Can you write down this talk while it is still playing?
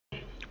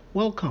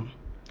Welcome.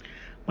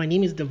 My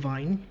name is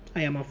Divine.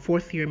 I am a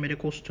fourth year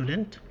medical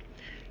student.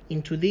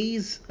 In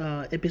today's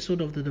episode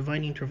of the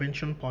Divine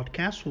Intervention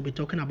podcast, we'll be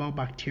talking about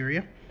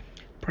bacteria,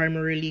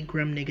 primarily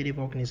gram-negative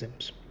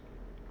organisms.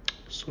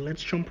 So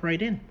let's jump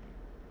right in.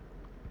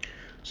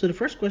 So the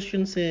first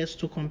question says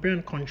to compare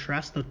and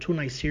contrast the two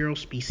Neisseria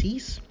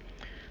species,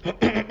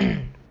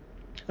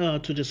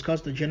 to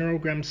discuss the general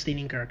gram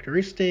staining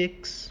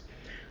characteristics,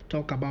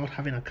 talk about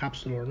having a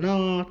capsule or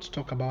not,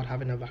 talk about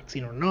having a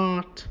vaccine or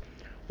not,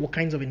 what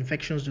kinds of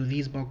infections do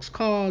these bugs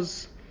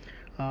cause.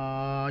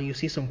 You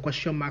see some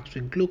question marks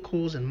with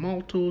glucose and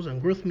maltose and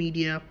growth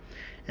media,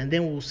 and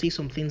then we'll see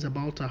some things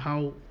about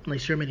how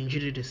Neisseria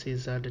meningitidis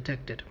is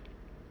detected.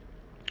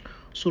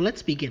 So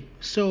let's begin.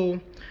 So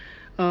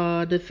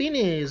the thing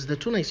is, the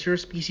two Neisseria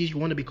species you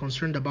want to be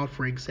concerned about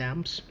for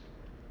exams,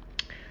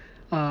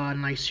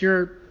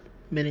 Neisseria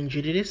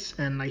meningitidis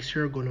and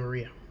Neisseria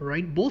gonorrhea,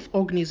 right? Both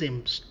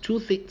organisms,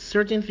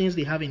 certain things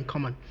they have in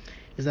common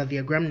is that they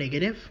are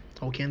gram-negative,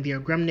 okay, and they are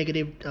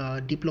gram-negative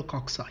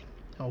diplococci,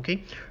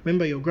 okay?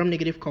 Remember, your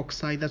gram-negative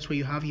cocci, that's where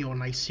you have your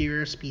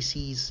Neisseria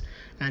species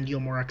and your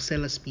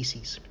Moraxella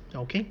species,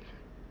 okay?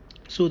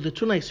 So the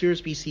two Neisseria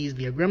species,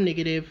 they are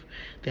gram-negative,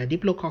 they are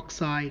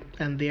diplococci,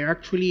 and they are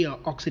actually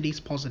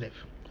oxidase positive,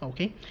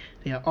 okay?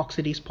 They are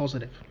oxidase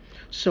positive.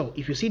 So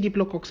if you see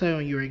diplococci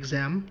on your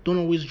exam, don't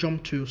always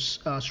jump to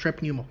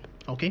strep pneumo,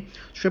 okay?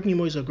 Strep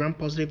pneumo is a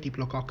gram-positive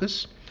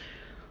diplococcus.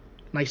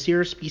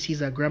 Neisseria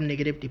species are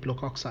gram-negative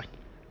diplococci.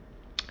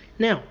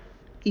 Now,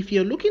 if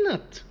you're looking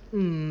at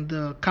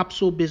the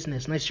capsule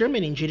business, Neisseria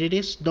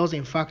meningitidis does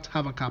in fact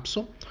have a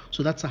capsule,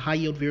 so that's a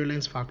high-yield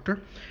virulence factor.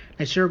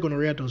 Neisseria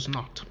gonorrhea does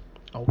not.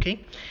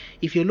 Okay,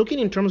 if you're looking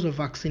in terms of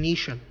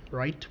vaccination,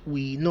 right,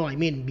 we know,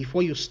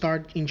 before you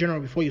start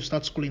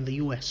school in the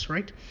US,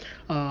 right,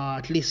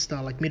 at least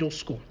like middle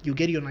school, you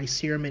get your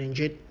Neisseria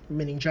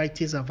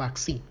meningitis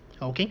vaccine,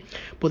 okay,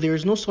 but there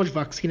is no such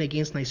vaccine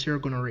against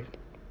Neisseria gonorrhea.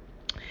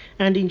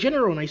 And in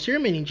general, Neisseria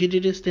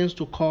meningitidis tends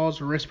to cause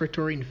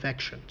respiratory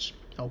infections,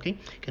 okay,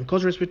 can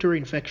cause respiratory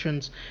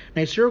infections.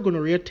 Neisseria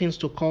gonorrhea tends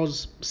to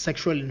cause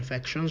sexual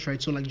infections,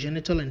 right, so like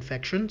genital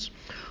infections.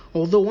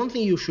 Although one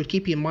thing you should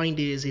keep in mind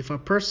is if a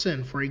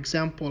person, for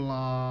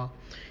example,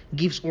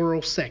 gives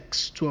oral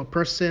sex to a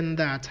person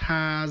that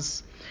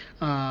has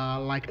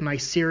like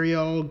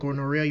Neisseria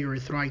gonorrhea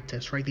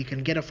urethritis, right, they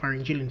can get a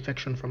pharyngeal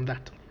infection from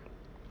that.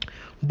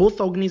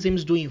 Both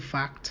organisms do in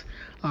fact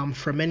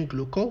ferment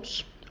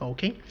glucose,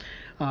 okay,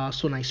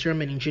 so Neisseria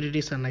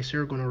meningitidis and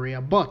Neisseria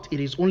gonorrhea, but it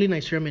is only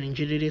Neisseria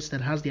meningitidis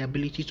that has the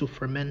ability to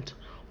ferment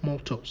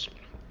maltose.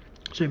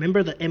 So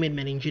remember the M in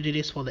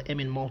meningitidis for the M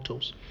in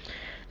maltose.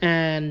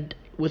 And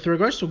with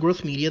regards to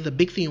growth media, the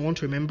big thing you want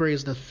to remember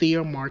is the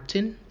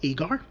Thayer-Martin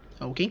agar.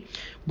 Okay,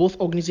 both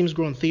organisms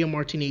grow on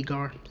Thayer-Martin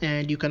agar,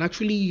 and you can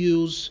actually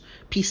use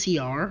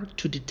PCR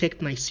to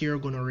detect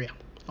Neisseria gonorrhea.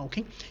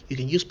 Okay, you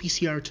can use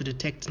PCR to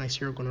detect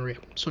Neisseria gonorrhea.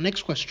 So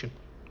next question.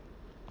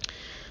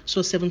 So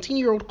a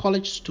 17-year-old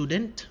college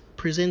student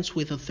presents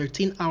with a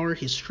 13-hour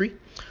history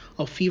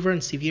of fever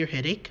and severe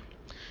headache.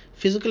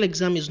 Physical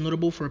exam is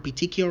notable for a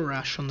petechial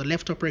rash on the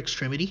left upper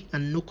extremity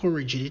and nuchal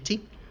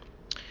rigidity.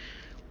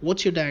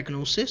 What's your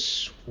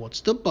diagnosis? What's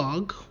the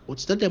bug?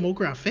 What's the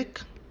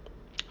demographic?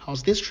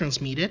 How's this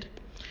transmitted?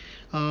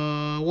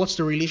 What's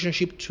the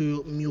relationship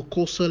to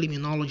mucosal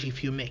immunology,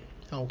 if you may?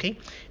 Okay,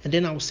 and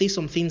then I'll say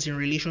some things in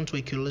relation to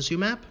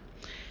eculizumab.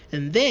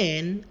 And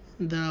then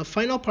the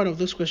final part of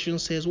this question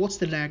says, what's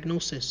the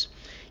diagnosis?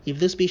 If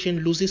this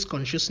patient loses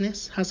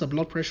consciousness, has a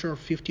blood pressure of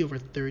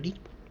 50/30,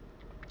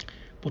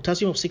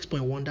 potassium of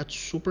 6.1, that's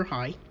super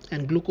high,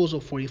 and glucose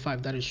of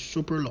 45, that is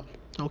super low.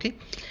 Okay,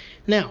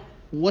 now,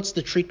 what's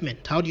the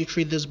treatment? How do you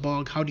treat this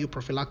bug? How do you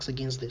prophylax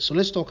against this? So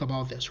let's talk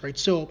about this, right?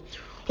 So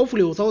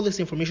hopefully with all this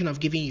information I've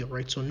given you,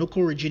 right? So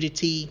nuchal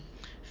rigidity,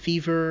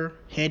 fever,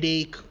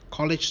 headache,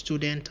 college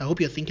student, I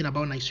hope you're thinking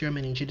about Neisseria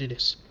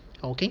meningitidis,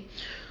 okay?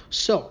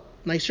 So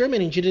Neisseria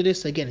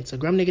meningitidis, again, it's a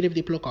gram-negative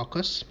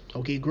diplococcus,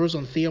 okay? It grows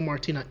on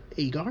Thayer-Martin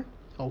agar,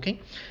 okay?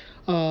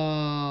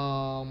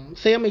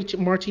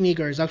 Thayer-Martin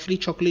agar is actually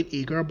chocolate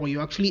agar, but you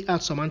actually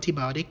add some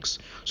antibiotics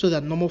so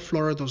that normal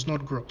flora does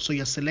not grow. So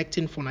you're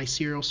selecting for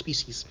Neisseria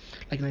species,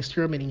 like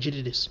Neisseria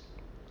meningitidis,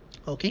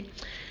 okay?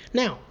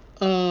 Now,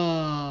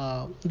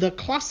 the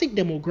classic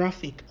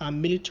demographic are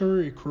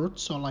military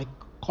recruits or like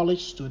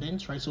college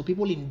students, right? So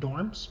people in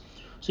dorms.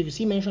 So if you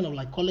see mention of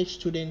like college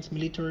students,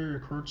 military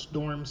recruits,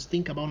 dorms,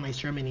 think about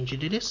Neisseria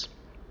meningitidis.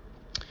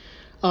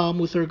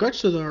 With regards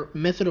to the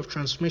method of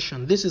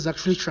transmission, this is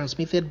actually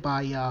transmitted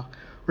by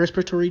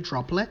respiratory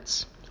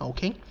droplets,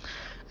 okay?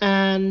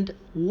 And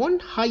one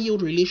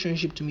high-yield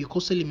relationship to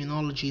mucosal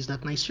immunology is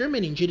that Neisseria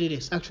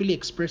meningitidis actually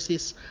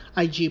expresses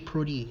IgA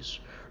protease.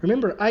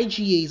 Remember,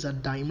 IgA is a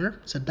dimer.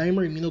 It's a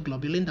dimer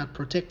immunoglobulin that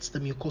protects the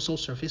mucosal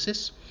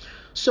surfaces.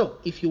 So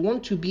if you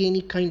want to be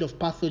any kind of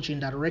pathogen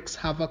that wreaks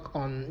havoc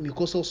on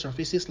mucosal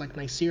surfaces like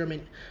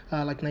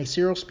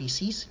Neisseria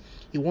species,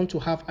 you want to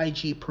have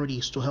IgA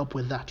protease to help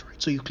with that,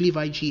 right? So you cleave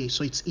IgA,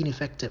 so it's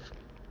ineffective.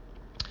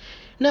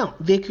 Now,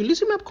 the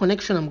eculizumab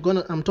connection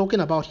I'm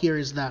talking about here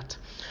is that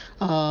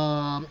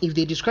If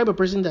they describe a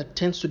person that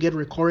tends to get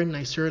recurrent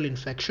Neisseria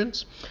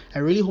infections, I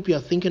really hope you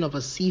are thinking of a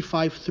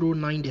C5 through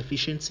 9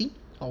 deficiency.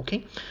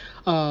 Okay.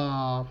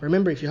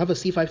 Remember, if you have a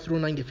C5 through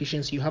 9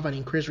 deficiency, you have an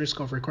increased risk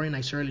of recurrent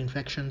Neisseria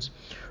infections.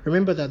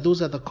 Remember that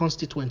those are the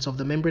constituents of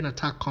the membrane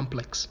attack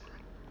complex.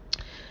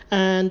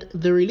 And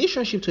the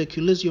relationship to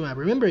eculizumab,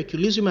 remember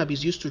eculizumab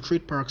is used to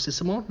treat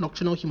paroxysmal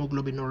nocturnal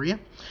hemoglobinuria.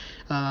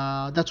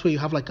 That's where you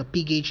have like a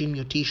PGA gene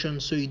mutation,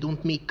 so you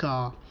don't make,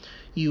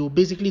 you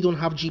basically don't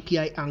have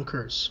GPI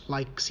anchors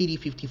like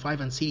CD55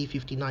 and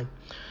CD59.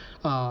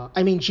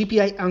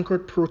 GPI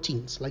anchored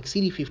proteins like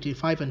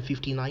CD55 and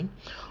 59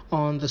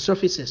 on the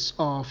surfaces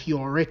of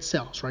your red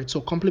cells, right? So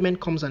complement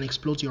comes and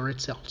explodes your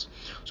red cells.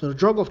 So the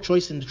drug of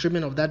choice in the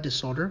treatment of that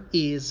disorder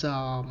is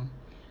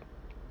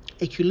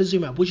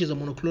eculizumab, which is a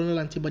monoclonal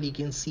antibody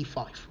against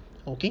C5.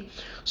 Okay,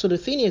 so the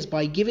thing is,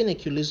 by giving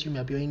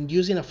eculizumab, you're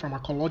inducing a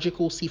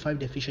pharmacological C5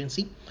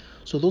 deficiency.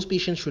 So those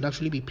patients should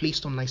actually be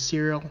placed on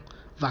Neisseria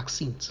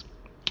vaccines.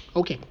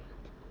 Okay,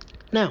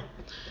 now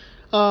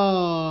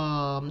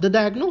the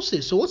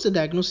diagnosis. So what's the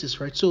diagnosis,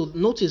 right? So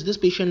notice this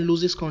patient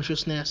loses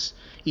consciousness,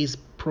 is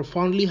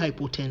profoundly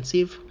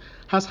hypotensive,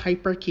 has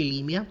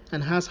hyperkalemia,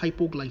 and has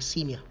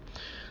hypoglycemia.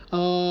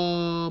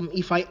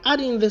 If I add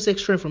in this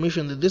extra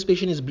information that this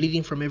patient is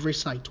bleeding from every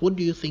side, what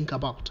do you think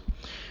about?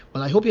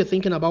 Well, I hope you're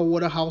thinking about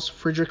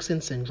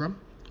Waterhouse-Friderichsen syndrome.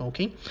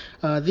 Okay,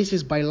 this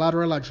is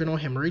bilateral adrenal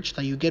hemorrhage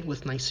that you get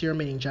with Neisseria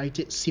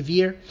meningitis,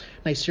 severe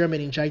Neisseria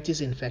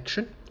meningitis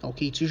infection.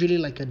 Okay, it's usually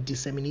like a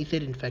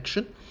disseminated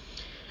infection.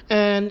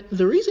 And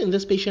the reason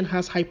this patient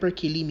has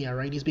hyperkalemia,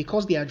 right, is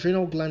because the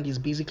adrenal gland is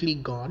basically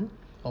gone.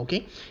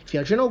 Okay, if the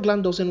adrenal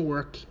gland doesn't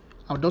work,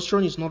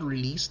 aldosterone is not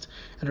released.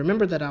 And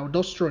remember that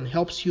aldosterone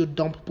helps you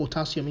dump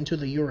potassium into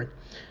the urine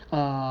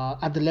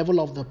at the level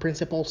of the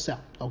principal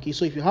cell. Okay,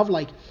 so if you have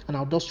like an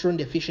aldosterone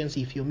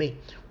deficiency, if you may,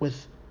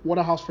 with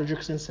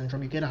Waterhouse-Friderichsen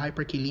syndrome, you get a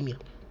hyperkalemia.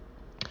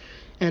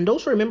 And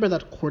also remember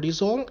that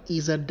cortisol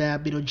is a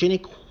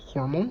diabetogenic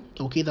hormone,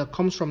 okay, that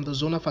comes from the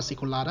zona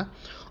fasciculata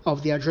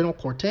of the adrenal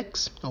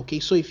cortex. Okay,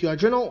 so if your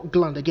adrenal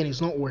gland again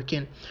is not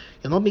working,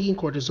 you're not making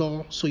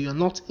cortisol, so you're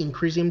not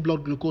increasing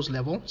blood glucose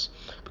levels,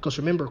 because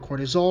remember,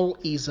 cortisol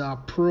is a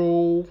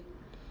cortisol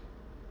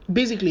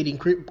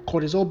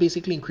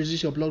basically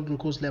increases your blood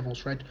glucose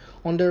levels, right,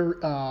 under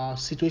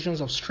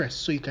situations of stress,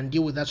 so you can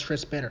deal with that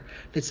stress better.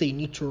 Let's say you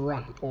need to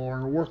run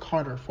or work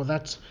harder for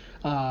that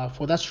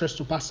stress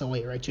to pass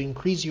away, right, to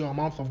increase your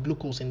amount of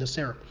glucose in the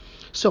serum.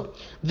 So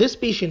this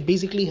patient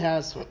basically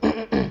has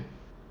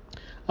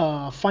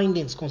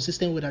findings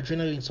consistent with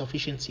adrenal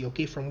insufficiency,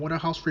 okay, from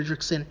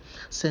Waterhouse-Friderichsen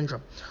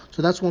syndrome.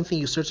 So that's one thing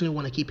you certainly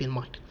want to keep in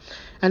mind.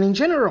 And in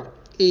general,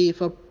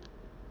 if a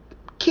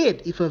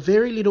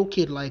very little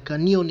kid, like a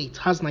neonate,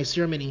 has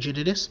Neisseria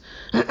meningitis,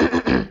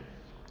 you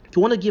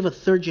want to give a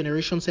third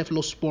generation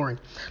cephalosporin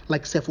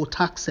like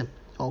cefotaxime.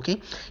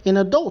 Okay, in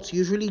adults,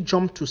 usually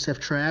jump to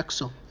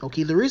ceftriaxone.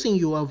 Okay, the reason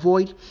you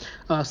avoid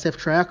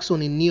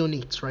ceftriaxone in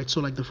neonates, right,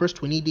 so like the first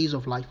 20 days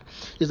of life,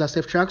 is that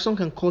ceftriaxone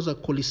can cause a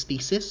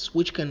cholestasis,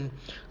 which can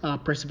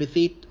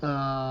precipitate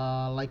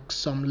like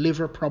some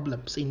liver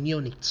problems in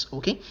neonates.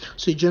 Okay,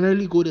 so you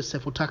generally go the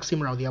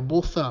cefotaxime route. They are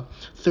both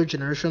third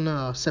generation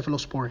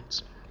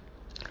cephalosporins.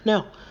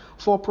 Now,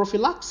 for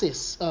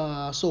prophylaxis,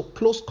 so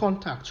close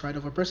contacts, right,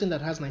 of a person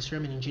that has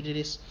Neisseria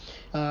meningitis,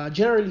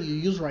 generally you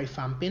use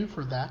rifampin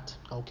for that,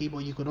 okay, but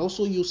you could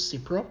also use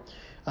Cipro,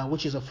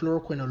 which is a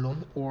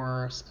fluoroquinolone,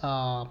 or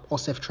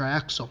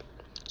ceftriaxone.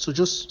 So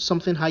just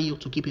something high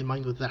yield to keep in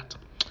mind with that.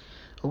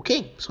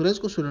 Okay, so let's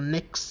go to the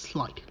next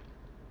slide.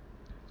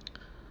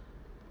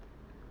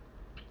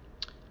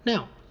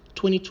 Now,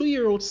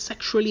 22-year-old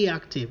sexually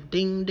active,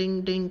 ding,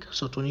 ding, ding.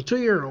 So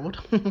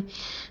 22-year-old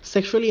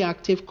sexually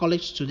active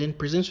college student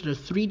presents with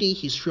a 3-day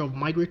history of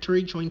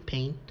migratory joint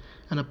pain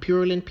and a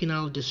purulent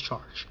penile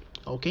discharge.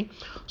 Okay,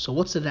 so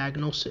what's the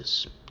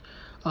diagnosis?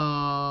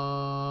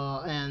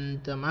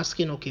 And I'm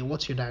asking, okay,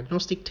 what's your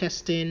diagnostic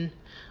testing?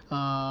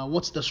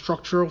 What's the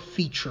structural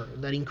feature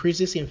that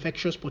increases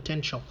infectious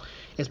potential,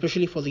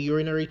 especially for the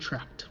urinary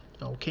tract?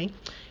 Okay,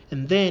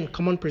 and then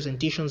common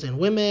presentations in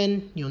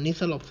women,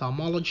 neonatal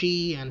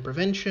ophthalmology and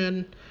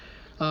prevention.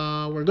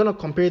 We're going to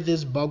compare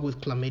this bug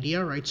with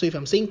chlamydia, right? So if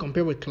I'm saying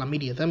compare with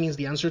chlamydia, that means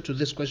the answer to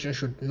this question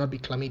should not be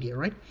chlamydia,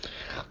 right?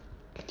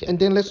 And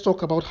then let's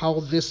talk about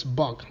how this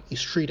bug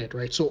is treated,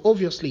 right? So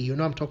obviously, you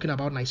know I'm talking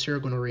about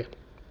Neisseria gonorrhea.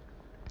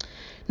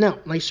 Now,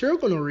 Neisseria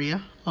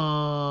gonorrhea,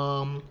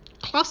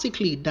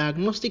 classically,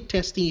 diagnostic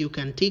testing, you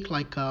can take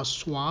like a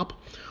swab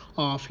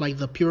of like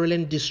the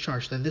purulent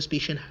discharge that this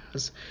patient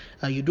has.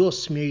 You do a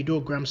smear, you do a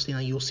gram stain,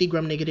 and you'll see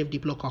gram-negative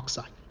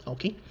diplococci.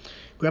 Okay,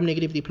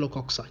 gram-negative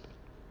diplococci.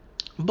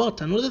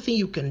 But another thing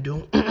you can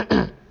do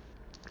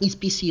is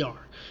PCR.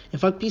 In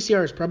fact,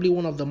 PCR is probably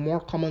one of the more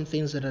common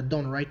things that are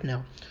done right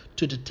now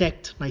to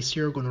detect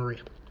Neisseria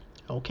gonorrhea.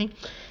 Okay,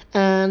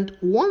 and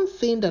one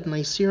thing that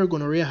Neisseria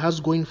gonorrhea has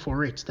going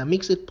for it that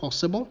makes it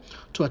possible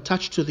to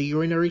attach to the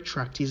urinary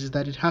tract is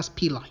that it has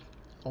pili.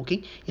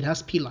 Okay, it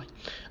has pili.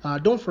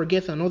 Don't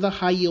forget another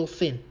high yield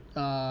thing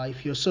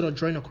if you're sort of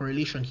drawing a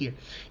correlation here,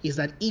 is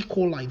that E.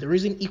 coli, the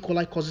reason E.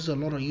 coli causes a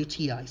lot of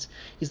UTIs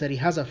is that it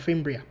has a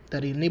fimbria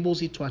that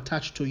enables it to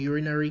attach to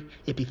urinary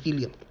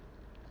epithelium.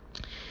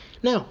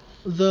 Now,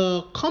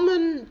 the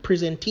common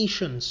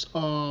presentations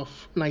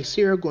of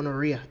Neisseria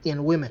gonorrhea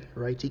in women,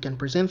 right? It can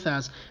present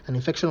as an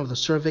infection of the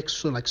cervix,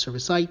 so like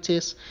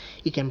cervicitis.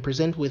 It can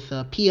present with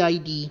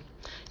PID.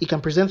 It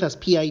can present as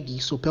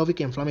PID, so pelvic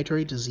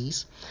inflammatory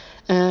disease.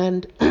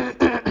 And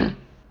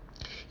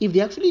if they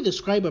actually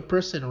describe a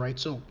person, right,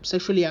 so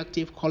sexually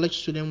active, college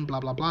student, blah,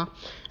 blah, blah,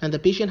 and the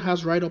patient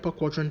has right upper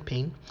quadrant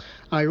pain,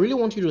 I really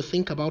want you to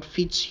think about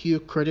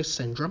Fitzhugh-Curtis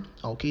syndrome,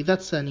 okay?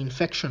 That's an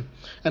infection,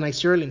 an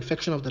Neisseria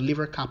infection of the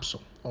liver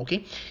capsule,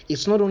 okay?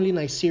 It's not only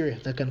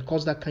Neisseria that can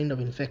cause that kind of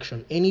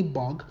infection. Any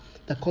bug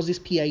that causes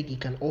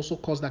PID can also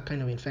cause that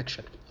kind of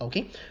infection,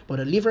 okay? But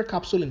a liver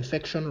capsule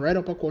infection, right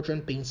upper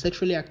quadrant pain,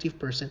 sexually active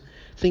person,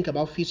 think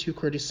about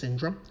Fitzhugh-Curtis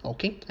syndrome,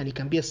 okay? And it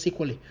can be a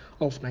sequelae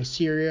of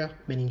Neisseria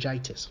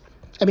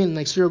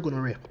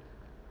gonorrhea.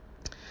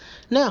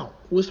 Now,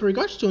 with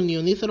regards to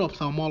neonatal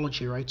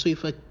ophthalmology, right? So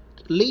if a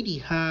lady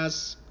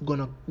has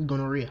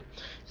gonorrhea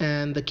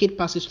and the kid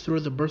passes through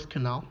the birth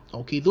canal,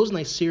 okay, those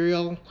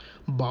Neisseria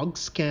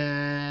bugs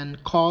can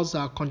cause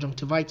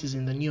conjunctivitis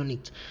in the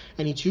neonate,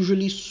 and it's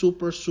usually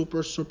super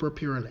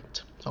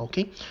purulent.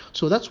 Okay,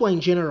 so that's why in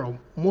general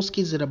most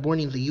kids that are born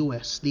in the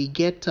US, they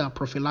get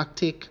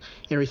prophylactic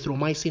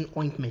erythromycin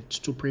ointment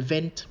to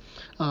prevent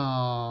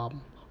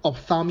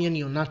ophthalmia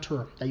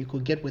neonatura that you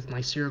could get with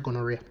Neisseria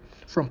gonorrhea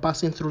from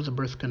passing through the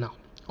birth canal.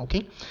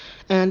 Okay,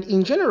 and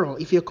in general,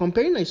 if you're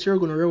comparing Neisseria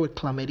gonorrhea with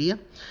chlamydia,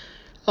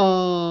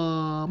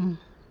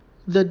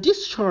 the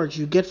discharge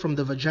you get from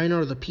the vagina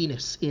or the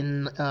penis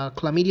in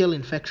chlamydial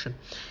infection,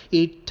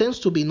 it tends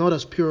to be not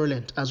as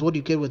purulent as what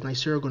you get with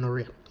Neisseria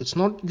gonorrhea. It's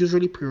not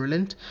usually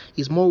purulent,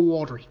 it's more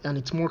watery and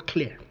it's more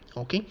clear.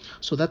 Okay,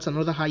 so that's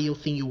another high yield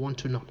thing you want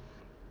to know.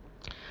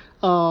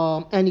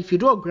 And if you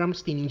do a gram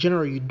stain, in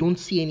general, you don't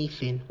see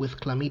anything with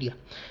chlamydia.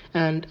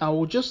 And I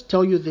will just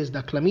tell you this,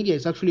 that chlamydia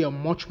is actually a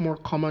much more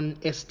common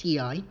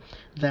STI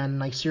than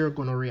Neisseria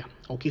gonorrhea.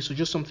 Okay, so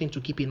just something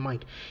to keep in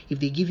mind. If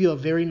they give you a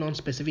very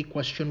non-specific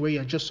question where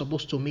you're just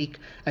supposed to make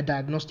a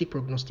diagnostic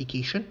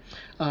prognostication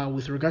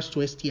with regards to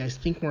STIs,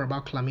 think more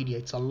about chlamydia.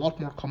 It's a lot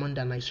more common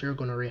than Neisseria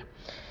gonorrhea.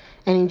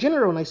 And in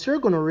general,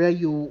 Neisseria gonorrhea,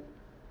 you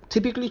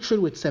typically treat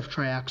with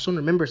ceftriaxone.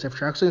 Remember,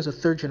 ceftriaxone is a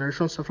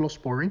third-generation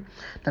cephalosporin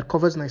that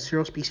covers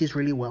Neisseria species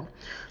really well.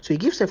 So you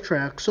give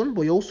ceftriaxone,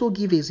 but you also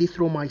give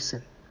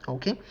azithromycin.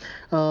 Okay,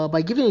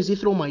 by giving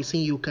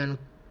azithromycin, you can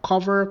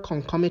cover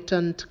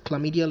concomitant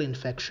chlamydial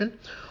infection.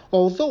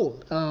 Although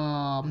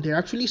there are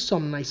actually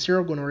some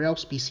Neisseria gonorrhea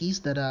species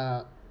that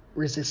are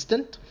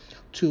resistant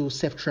to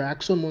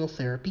ceftriaxone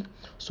monotherapy,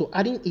 so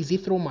adding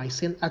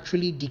azithromycin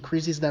actually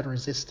decreases that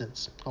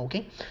resistance.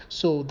 Okay,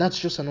 so that's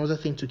just another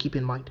thing to keep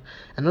in mind.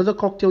 Another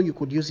cocktail you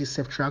could use is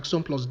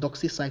ceftriaxone plus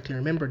doxycycline.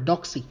 Remember,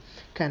 doxy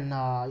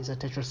is a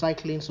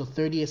tetracycline, so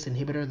 30S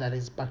inhibitor that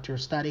is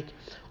bacteriostatic,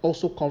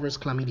 also covers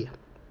chlamydia.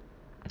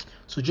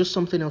 So just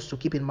something else to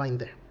keep in mind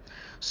there.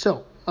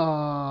 So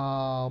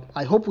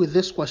I hope with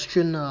this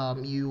question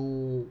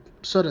you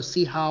sort of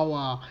see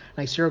how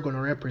Neisseria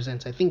gonorrhea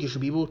presents. I think you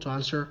should be able to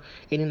answer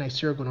any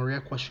Neisseria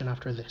gonorrhea question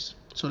after this.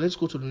 So let's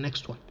go to the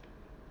next one.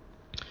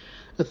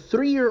 A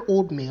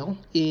 3-year-old male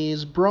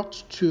is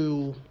brought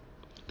to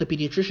the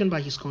pediatrician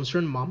by his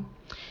concerned mom.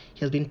 He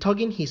has been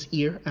tugging his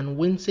ear and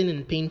wincing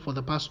in pain for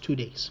the past 2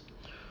 days.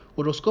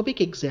 Otoscopic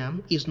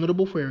exam is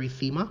notable for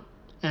erythema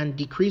and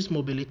decreased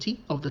mobility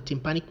of the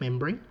tympanic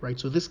membrane, right?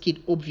 So this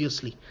kid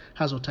obviously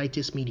has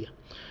otitis media.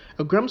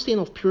 A gram stain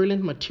of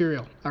purulent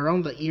material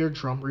around the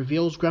eardrum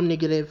reveals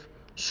gram-negative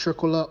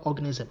circular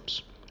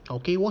organisms.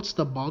 Okay, what's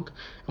the bug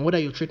and what are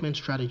your treatment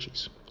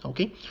strategies?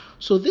 Okay,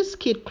 so this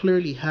kid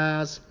clearly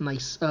has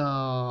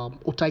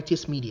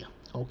otitis media.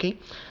 Okay,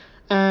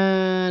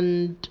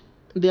 and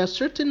there are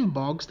certain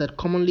bugs that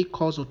commonly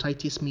cause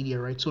otitis media,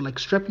 right? So like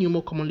strep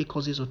pneumo commonly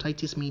causes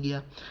otitis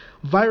media.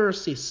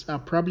 Viruses are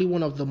probably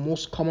one of the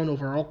most common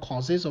overall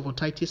causes of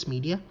otitis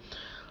media.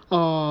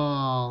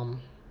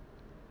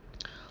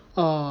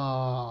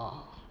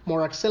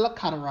 Moraxella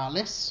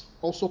catarrhalis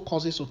also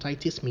causes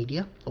otitis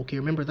media. Okay,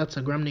 remember that's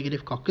a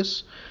gram-negative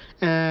coccus.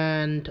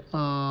 And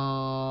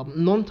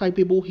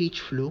non-typeable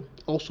H flu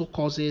also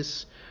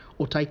causes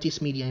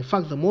otitis media. In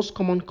fact, the most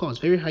common cause,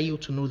 very high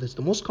yield to know this,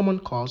 the most common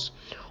cause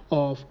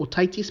of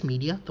otitis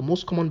media, the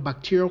most common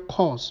bacterial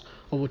cause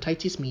of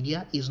otitis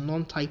media is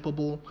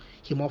non-typeable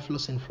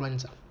Haemophilus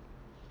influenza.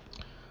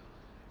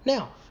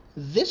 Now,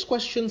 this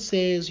question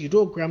says you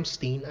do a gram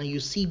stain and you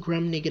see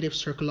gram-negative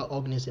circular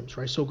organisms,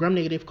 right? So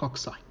gram-negative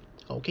cocci,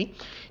 okay?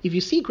 If you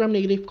see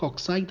gram-negative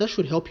cocci, that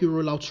should help you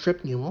rule out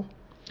strep pneumo,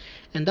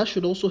 and that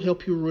should also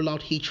help you rule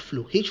out H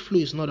flu. H flu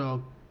is not a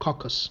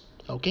coccus.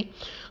 Okay,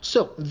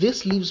 so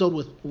this leaves us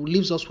with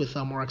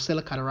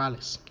Moraxella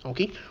catarrhalis.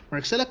 Okay,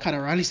 Moraxella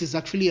catarrhalis is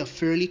actually a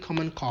fairly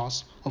common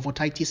cause of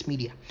otitis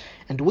media,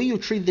 and the way you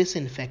treat this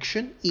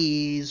infection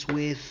is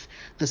with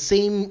the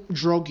same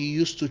drug you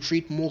use to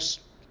treat most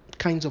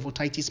kinds of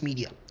otitis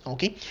media.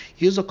 Okay,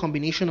 use a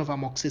combination of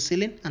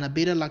amoxicillin and a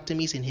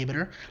beta-lactamase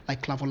inhibitor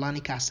like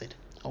clavulanic acid.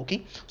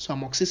 Okay, so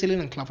amoxicillin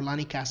and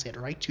clavulanic acid,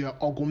 right? You are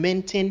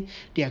augmenting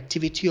the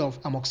activity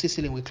of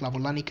amoxicillin with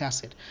clavulanic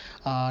acid.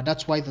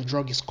 That's why the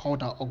drug is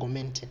called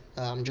augmentin.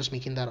 I'm just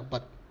making that up,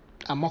 but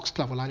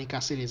amoxiclavulanic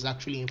acid is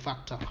actually in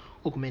fact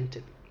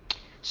augmentin.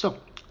 So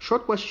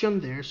short question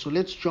there. So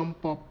let's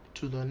jump up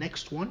to the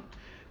next one.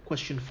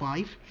 Question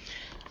 5.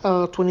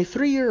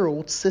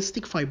 23-year-old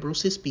cystic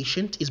fibrosis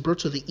patient is brought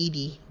to the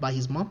ED by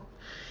his mom.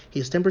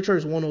 His temperature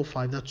is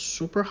 105. That's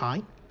super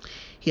high.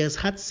 He has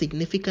had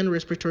significant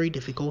respiratory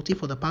difficulty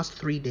for the past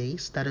 3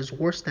 days that is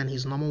worse than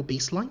his normal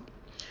baseline.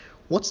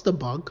 What's the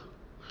bug?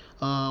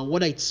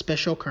 What are its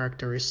special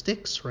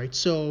characteristics, right?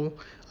 So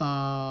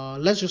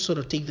let's just sort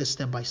of take this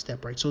step by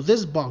step, right? So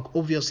this bug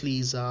obviously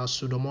is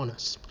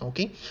Pseudomonas,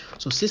 okay?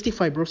 So cystic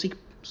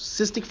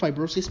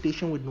fibrosis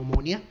patient with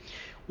pneumonia.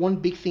 One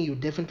big thing you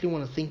definitely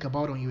want to think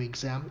about on your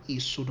exam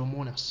is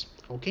Pseudomonas,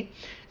 okay?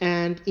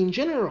 And in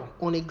general,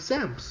 on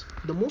exams,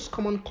 the most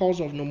common cause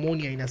of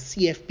pneumonia in a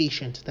CF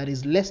patient that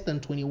is less than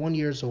 21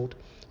 years old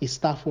is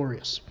Staph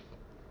aureus.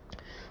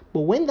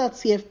 But when that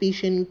CF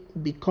patient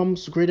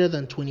becomes greater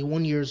than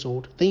 21 years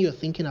old, then you're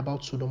thinking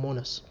about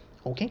Pseudomonas,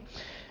 okay?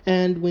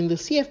 And when the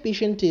CF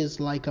patient is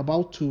like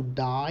about to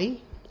die,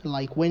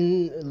 like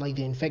when like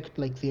they infect,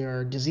 like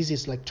their disease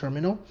is like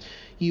terminal,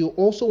 you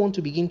also want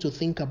to begin to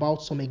think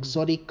about some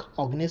exotic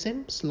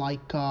organisms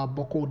like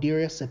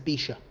Bacterial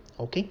cepacia,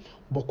 okay?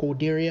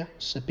 Bacterial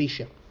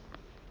cepacia.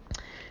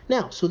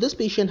 Now, so this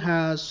patient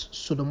has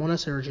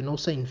Pseudomonas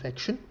aeruginosa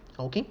infection,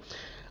 okay?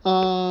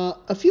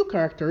 A few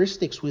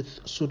characteristics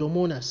with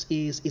Pseudomonas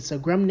is it's a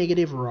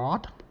gram-negative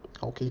rod,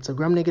 okay? It's a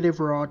gram-negative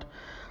rod.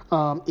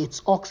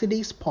 It's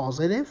oxidase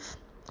positive,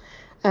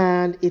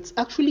 and it's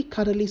actually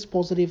catalase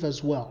positive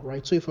as well,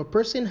 right? So if a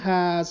person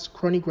has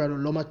chronic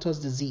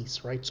granulomatous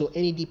disease, right, so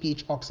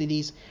NADPH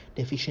oxidase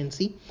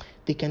deficiency,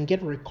 they can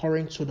get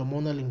recurrent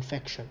pseudomonal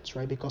infections,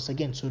 right? Because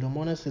again,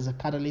 Pseudomonas is a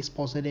catalase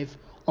positive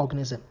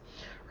organism,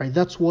 right?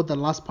 That's what the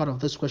last part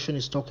of this question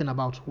is talking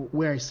about,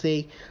 where I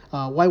say,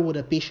 why would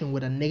a patient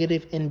with a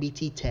negative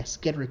NBT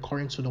test get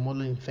recurrent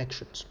pseudomonal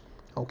infections,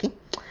 okay?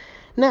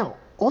 Now,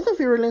 other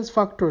virulence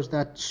factors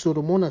that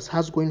Pseudomonas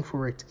has going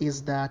for it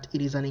is that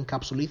it is an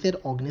encapsulated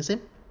organism,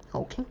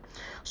 okay?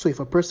 So if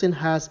a person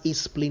has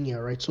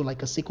asplenia, right, so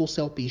like a sickle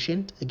cell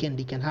patient, again,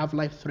 they can have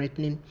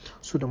life-threatening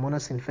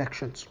Pseudomonas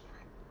infections.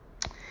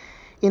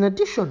 In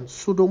addition,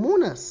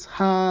 Pseudomonas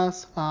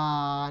has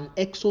an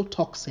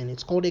exotoxin.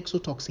 It's called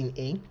exotoxin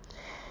A.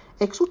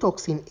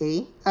 Exotoxin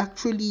A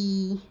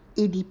actually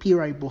ADP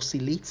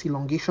ribosylates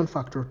elongation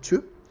factor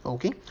 2.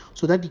 Okay,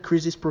 so that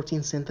decreases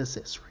protein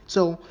synthesis, right?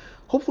 So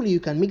hopefully you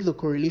can make the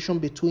correlation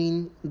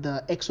between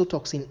the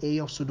exotoxin A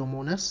of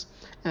Pseudomonas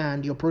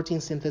and your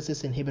protein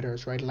synthesis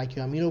inhibitors, right? Like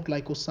your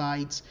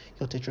aminoglycosides,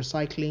 your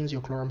tetracyclines,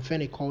 your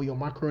chloramphenicol, your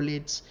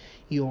macrolides,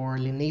 your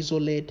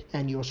linazolid,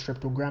 and your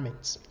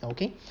streptogramins,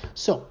 okay?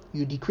 So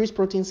you decrease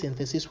protein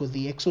synthesis with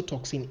the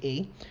exotoxin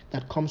A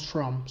that comes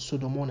from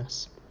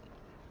Pseudomonas.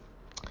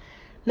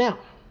 Now,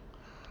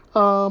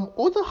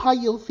 other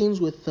high-yield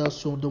things with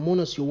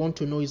Pseudomonas you want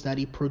to know is that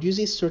it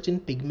produces certain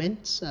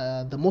pigments.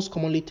 The most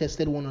commonly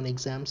tested one on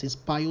exams is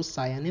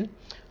pyocyanin.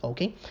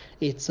 Okay,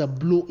 it's a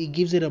blue. It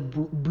gives it a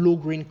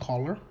blue-green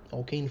color.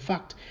 Okay, in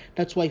fact,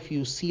 that's why if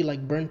you see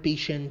like burn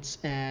patients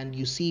and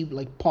you see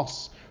like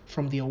pus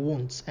from their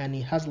wounds and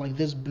it has like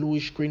this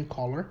bluish-green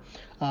color,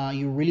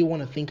 you really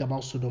want to think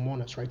about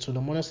Pseudomonas, right?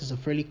 Pseudomonas is a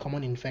fairly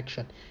common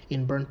infection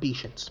in burn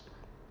patients,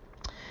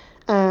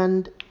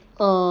 and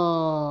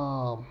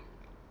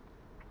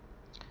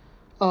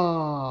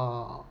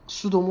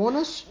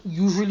Pseudomonas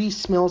usually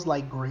smells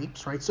like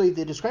grapes, right? So if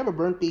they describe a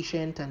burn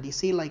patient and they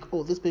say like,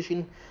 oh, this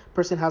person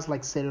has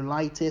like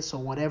cellulitis or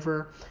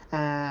whatever,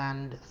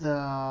 and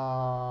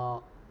the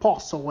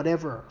pus or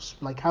whatever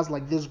like has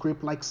like this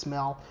grape-like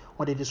smell,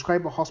 or they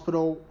describe a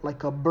hospital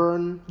like a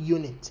burn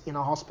unit in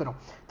a hospital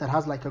that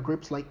has like a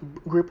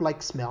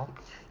grape-like smell,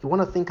 you want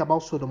to think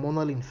about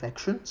Pseudomonal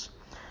infections.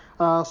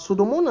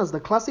 Pseudomonas, the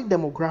classic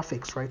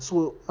demographics, right?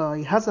 So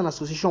it has an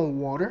association with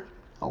water.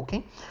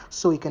 Okay,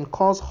 so it can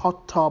cause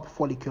hot tub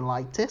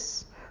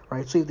folliculitis,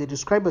 right? So if they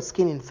describe a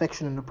skin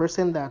infection in a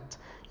person that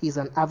is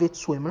an avid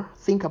swimmer,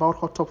 think about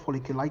hot tub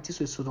folliculitis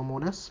with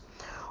Pseudomonas.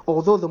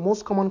 Although the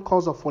most common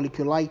cause of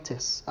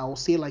folliculitis, I will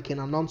say like in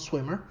a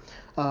non-swimmer,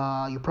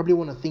 you probably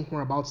want to think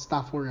more about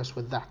Staph aureus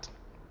with that.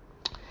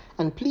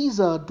 And please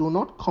do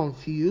not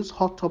confuse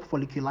hot tub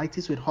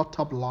folliculitis with hot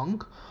tub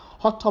lung.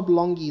 Hot tub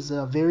lung is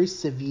a very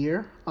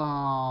severe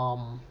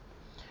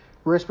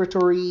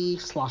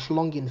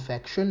respiratory/lung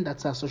infection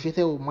that's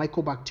associated with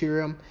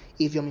Mycobacterium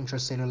avium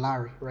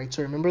intracellulare, right?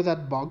 So remember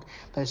that bug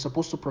that is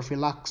supposed to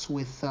prophylax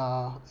with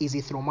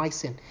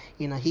azithromycin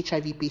in a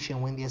HIV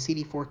patient when their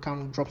CD4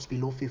 count drops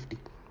below 50.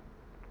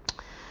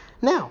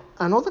 Now,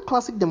 another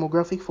classic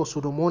demographic for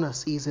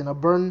Pseudomonas is in a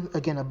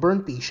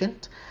burn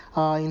patient.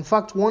 In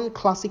fact, one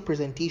classic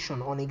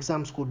presentation on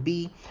exams could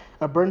be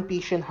a burn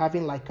patient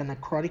having like a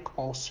necrotic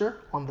ulcer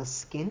on the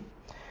skin.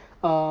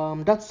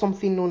 That's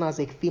something known as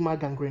ecthyma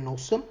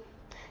gangrenosum.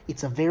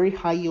 It's a very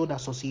high yield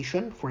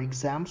association for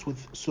exams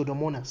with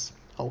Pseudomonas.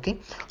 Okay,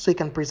 so it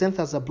can present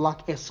as a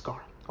black eschar.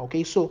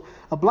 Okay, so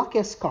a black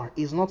eschar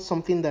is not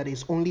something that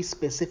is only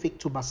specific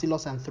to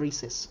Bacillus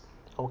anthracis.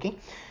 Okay,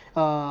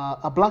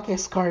 a black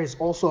eschar is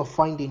also a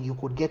finding you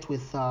could get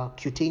with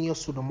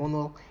cutaneous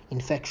pseudomonal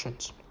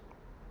infections.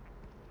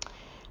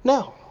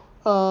 Now,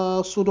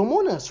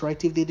 Pseudomonas,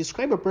 right? If they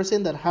describe a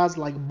person that has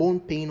like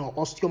bone pain or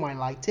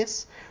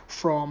osteomyelitis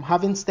from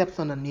having stepped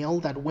on a nail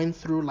that went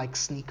through like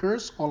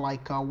sneakers or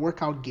like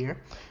workout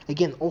gear,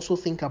 again, also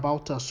think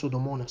about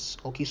Pseudomonas.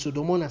 Okay,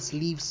 Pseudomonas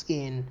lives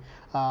in,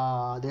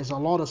 there's a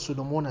lot of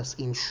Pseudomonas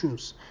in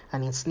shoes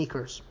and in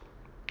sneakers.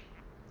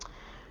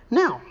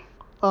 Now,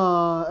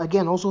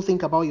 again, also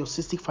think about your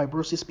cystic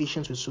fibrosis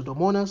patients with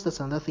Pseudomonas. That's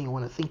another thing you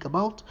want to think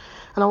about.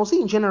 And I will say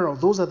in general,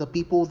 those are the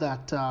people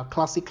that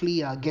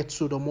classically get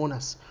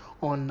Pseudomonas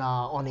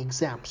on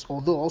exams.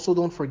 Although also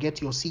don't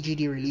forget your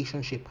CGD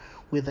relationship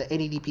with the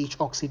NADPH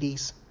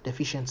oxidase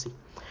deficiency.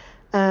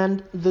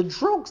 And the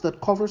drugs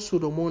that cover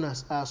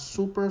Pseudomonas are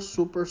super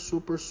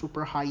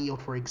high yield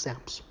for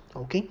exams.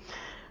 Okay.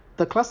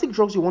 The classic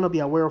drugs you want to be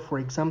aware of for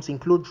exams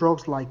include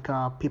drugs like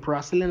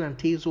piperacillin and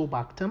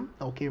tazobactam.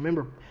 Okay,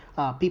 remember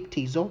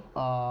pip-tazo,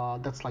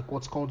 that's like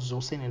what's called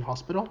Zosyn in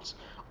hospitals,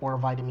 or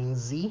vitamin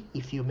Z,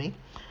 if you may.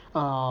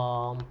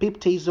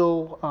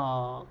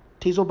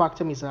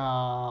 Tazobactam is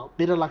a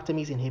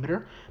beta-lactamase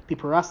inhibitor.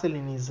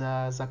 Piperacillin is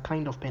a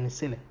kind of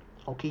penicillin.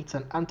 Okay, it's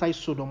an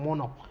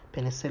anti-pseudomonal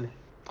penicillin.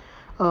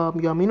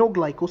 Your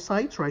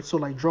aminoglycosides, right? So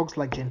like drugs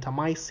like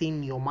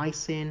gentamicin,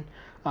 neomycin,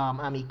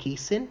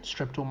 amikacin,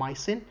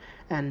 streptomycin,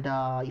 and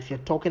if you're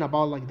talking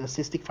about like the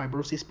cystic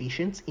fibrosis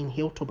patients,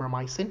 inhaled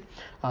tobramycin.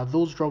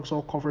 Those drugs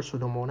all cover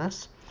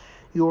Pseudomonas.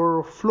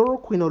 Your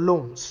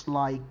fluoroquinolones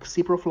like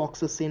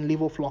ciprofloxacin,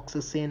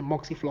 levofloxacin,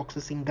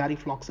 moxifloxacin,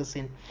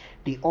 garifloxacin,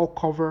 they all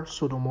cover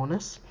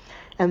Pseudomonas.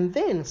 And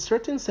then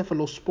certain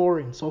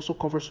cephalosporins also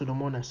cover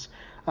Pseudomonas.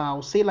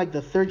 I'll say like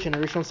the third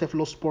generation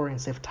cephalosporin,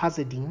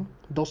 ceftazidime,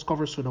 does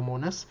cover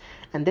Pseudomonas.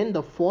 And then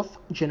the fourth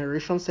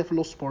generation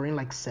cephalosporin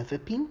like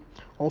cefepime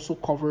also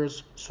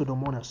covers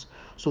Pseudomonas.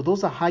 So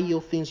those are high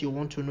yield things you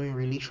want to know in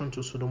relation to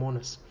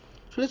Pseudomonas.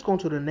 So let's go on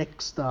to the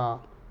next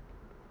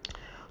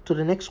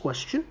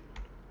question.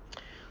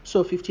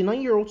 So a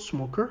 59-year-old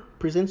smoker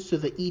presents to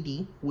the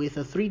ED with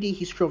a 3-day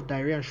history of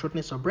diarrhea and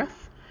shortness of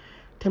breath.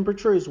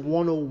 Temperature is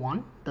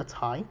 101, that's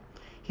high.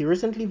 He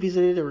recently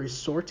visited a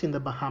resort in the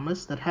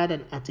Bahamas that had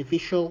an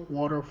artificial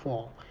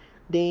waterfall.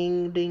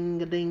 Ding, ding,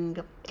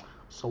 ding.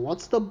 So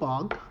what's the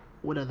bug?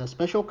 What are the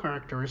special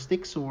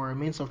characteristics or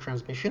means of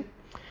transmission?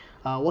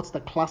 What's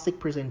the classic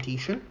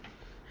presentation?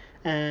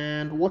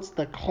 And what's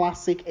the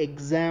classic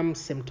exam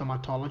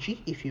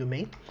symptomatology, if you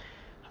may?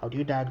 How do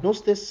you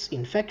diagnose this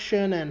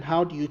infection and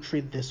how do you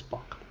treat this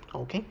bug?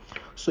 Okay,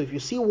 so if you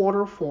see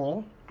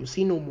waterfall, you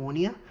see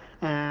pneumonia,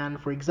 and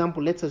for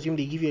example, let's assume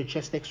they give you a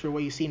chest x-ray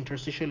where you see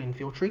interstitial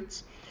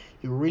infiltrates,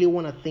 you really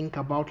want to think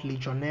about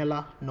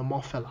Legionella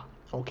pneumophila.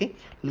 Okay,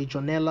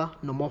 Legionella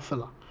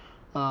pneumophila.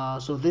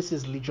 So this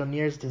is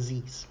Legionnaire's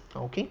disease.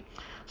 Okay,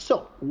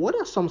 so what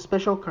are some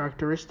special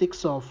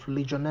characteristics of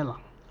Legionella?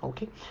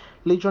 Okay,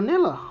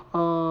 Legionella,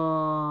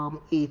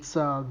 it's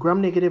a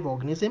gram-negative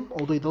organism,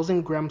 although it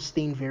doesn't gram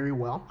stain very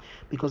well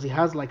because it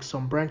has like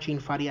some branching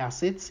fatty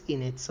acids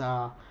in its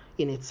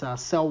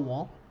cell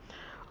wall.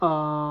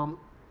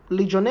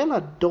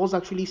 Legionella does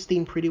actually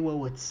stain pretty well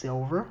with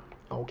silver.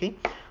 Okay,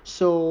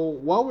 so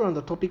while we're on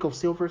the topic of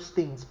silver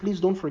stains, please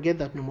don't forget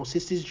that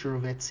Pneumocystis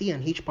jirovecii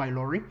and H.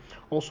 pylori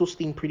also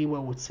stain pretty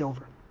well with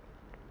silver.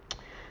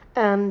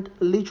 And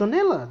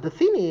Legionella, the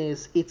thing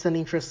is, it's an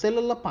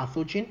intracellular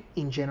pathogen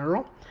in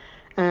general,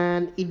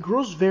 and it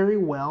grows very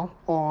well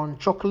on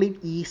charcoal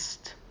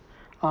yeast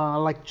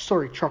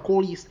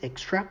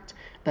extract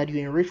that you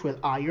enrich with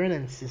iron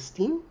and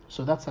cysteine.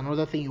 So that's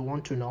another thing you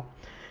want to know.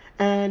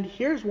 And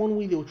here's one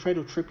way they'll try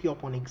to trip you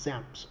up on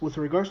exams with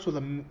regards to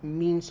the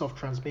means of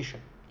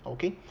transmission.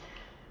 Okay,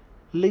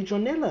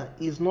 Legionella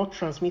is not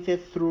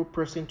transmitted through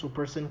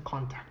person-to-person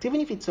contact, even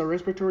if it's a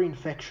respiratory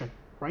infection.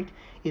 Right?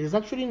 It is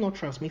actually not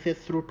transmitted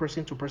through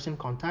person-to-person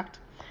contact.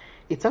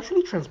 It's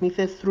actually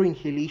transmitted through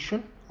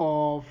inhalation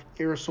of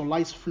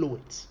aerosolized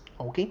fluids.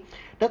 Okay,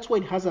 that's why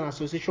it has an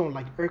association with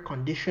like air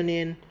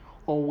conditioning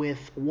or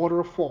with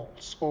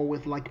waterfalls or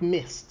with like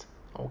mist.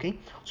 Okay,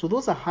 so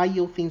those are high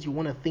yield things you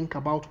want to think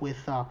about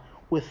with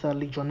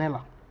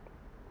Legionella.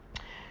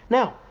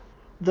 Now,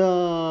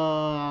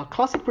 the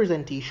classic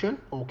presentation.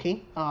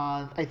 Okay,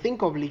 I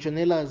think of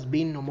Legionella as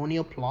being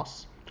pneumonia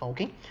plus.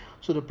 Okay,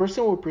 so the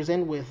person will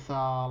present with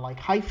like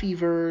high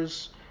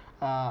fevers,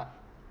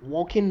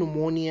 walk-in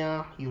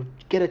pneumonia. You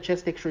get a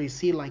chest x-ray, you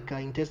see like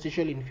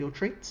interstitial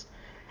infiltrates,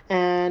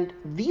 and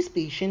these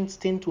patients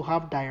tend to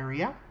have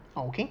diarrhea.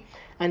 Okay,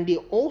 and they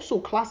also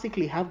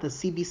classically have the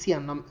CBC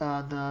and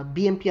the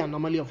BMP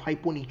anomaly of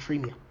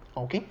hyponatremia.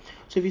 Okay,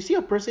 so if you see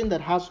a person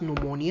that has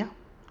pneumonia,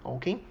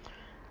 okay,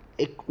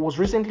 it was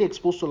recently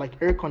exposed to like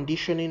air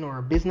conditioning or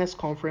a business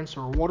conference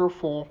or a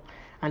waterfall,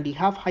 and they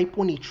have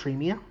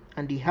hyponatremia,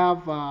 and they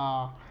have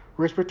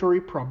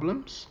respiratory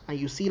problems, and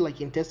you see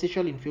like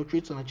interstitial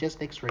infiltrates on a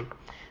chest x-ray,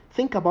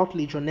 think about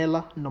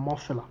Legionella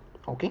pneumophila.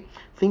 Okay,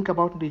 think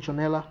about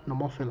Legionella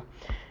pneumophila.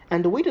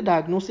 And the way the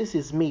diagnosis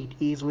is made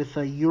is with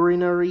a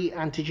urinary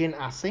antigen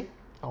assay.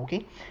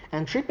 Okay,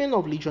 and treatment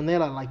of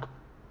Legionella, like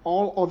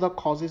all other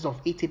causes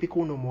of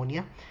atypical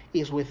pneumonia,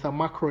 is with a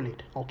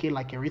macrolide. Okay,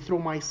 like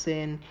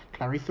erythromycin,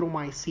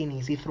 clarithromycin,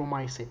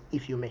 azithromycin,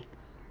 if you may.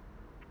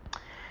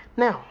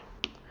 Now,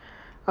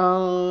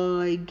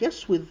 I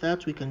guess with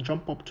that we can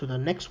jump up to the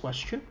next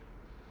question.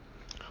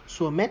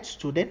 So a med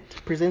student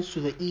presents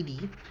to the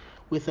ED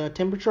with a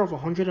temperature of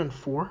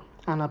 104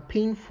 and a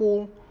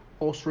painful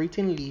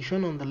ulcerating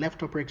lesion on the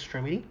left upper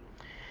extremity.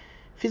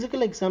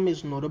 Physical exam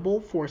is notable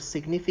for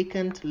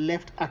significant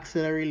left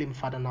axillary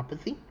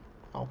lymphadenopathy.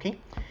 Okay,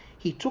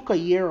 he took a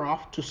year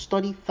off to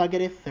study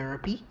targeted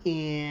therapy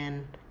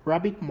in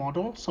rabbit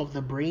models of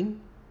the brain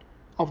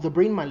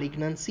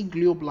malignancy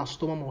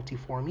glioblastoma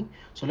multiforme.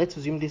 So let's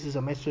assume this is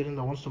a med student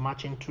that wants to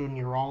match into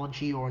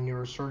neurology or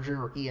neurosurgery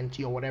or ENT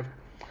or whatever.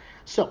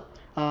 So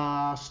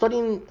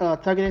studying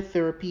targeted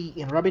therapy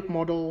in rabbit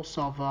models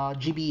of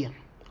GBM.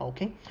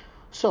 Okay,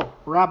 so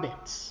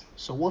rabbits.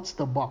 So what's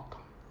the bug?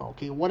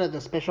 Okay, what are the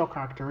special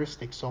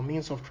characteristics or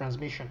means of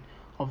transmission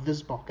of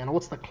this bug, and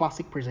what's the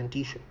classic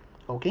presentation?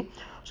 Okay,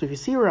 so if you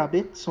see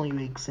rabbits on your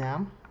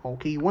exam,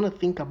 okay, you want to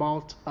think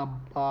about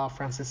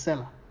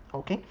Francisella.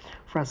 Okay,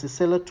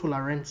 Francisella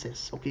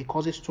tularensis. Okay,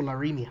 causes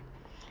tularemia.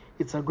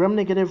 It's a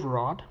gram-negative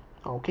rod.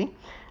 Okay,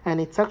 and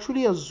it's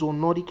actually a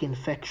zoonotic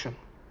infection.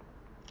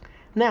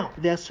 Now,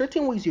 there are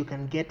certain ways you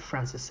can get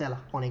Francisella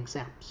on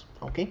exams.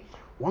 Okay,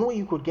 one way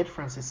you could get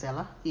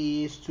Francisella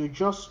is to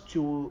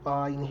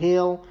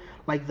inhale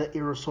like the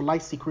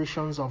aerosolized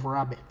secretions of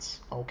rabbits.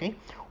 Okay,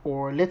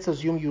 or let's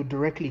assume you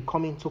directly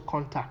come into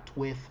contact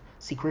with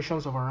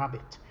secretions of a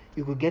rabbit.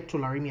 You could get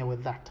tularemia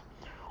with that.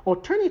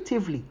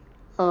 Alternatively,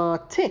 a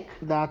tick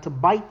that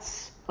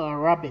bites a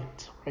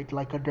rabbit, right,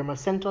 like a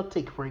dermacenter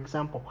tick, for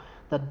example,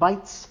 that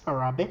bites a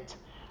rabbit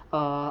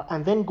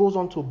and then goes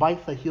on to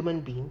bite a human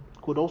being,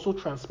 could also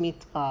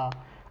transmit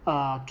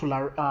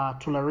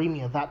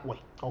tularemia that way.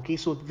 Okay,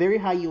 so very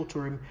high yield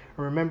to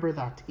remember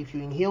that if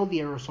you inhale the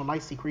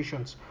aerosolized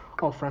secretions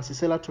of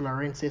Francisella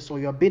tularensis, or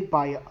you're bit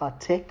by a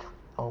tick,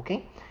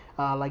 okay,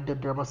 like the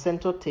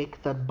dermacenter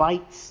tick that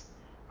bites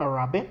a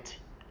rabbit,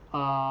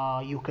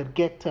 you could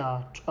get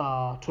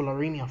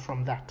tularemia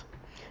from that.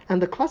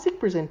 And the classic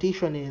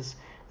presentation is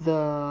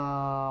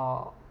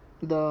the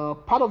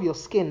part of your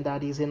skin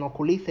that is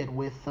inoculated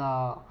with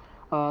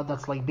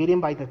that's like bitten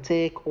by the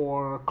tick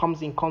or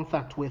comes in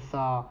contact with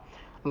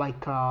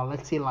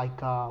let's say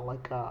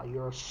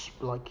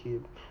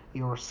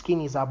your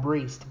skin is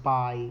abrased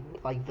by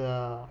like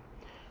the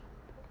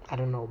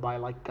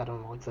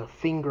the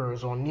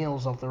fingers or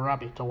nails of the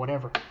rabbit or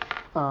whatever.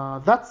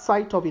 That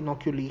site of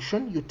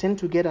inoculation, you tend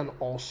to get an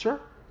ulcer,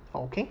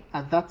 okay,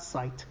 at that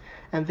site.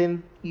 And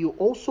then you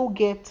also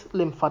get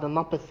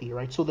lymphadenopathy,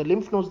 right? So the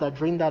lymph nodes that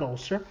drain that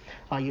ulcer,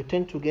 you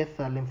tend to get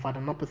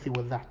lymphadenopathy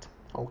with that,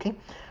 okay?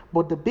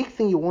 But the big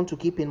thing you want to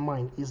keep in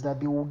mind is that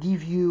they will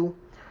give you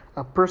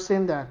a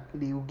person that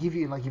they will give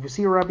you, like if you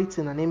see rabbits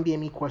in an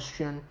MBME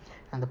question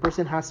and the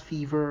person has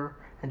fever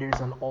and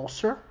there's an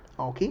ulcer,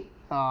 okay,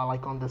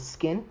 like on the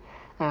skin,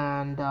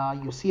 and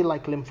you see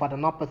like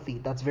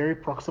lymphadenopathy that's very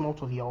proximal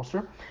to the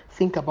ulcer,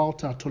 think about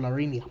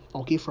tularemia,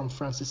 okay, from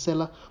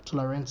Francisella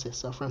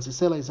tularensis.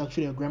 Francisella is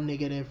actually a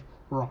gram-negative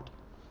rod.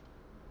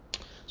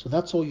 So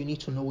that's all you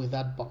need to know with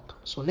that bug.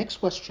 So next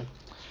question.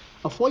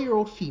 A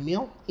 4-year-old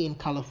female in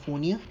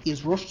California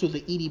is rushed to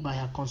the ED by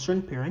her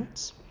concerned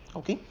parents,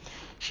 okay?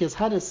 She has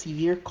had a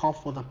severe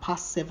cough for the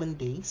past 7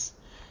 days.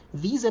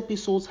 These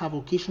episodes have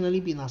occasionally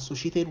been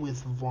associated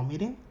with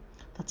vomiting.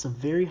 That's a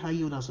very high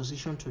yield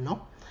association to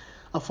know.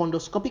 A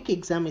fundoscopic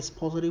exam is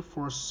positive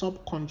for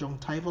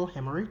subconjunctival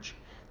hemorrhage.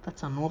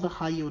 That's another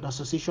high yield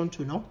association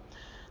to know.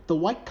 The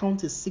white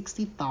count is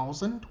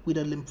 60,000 with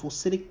a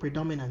lymphocytic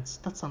predominance.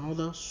 That's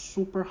another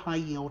super high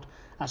yield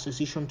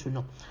association to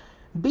know.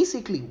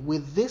 Basically,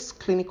 with this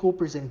clinical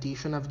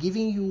presentation, I've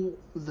given you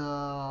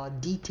the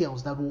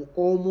details that will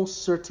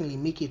almost certainly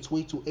make its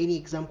way to any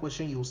exam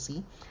question you'll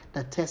see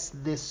that tests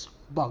this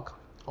bug,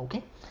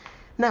 okay?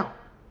 Now,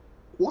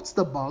 what's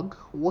the bug?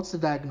 What's the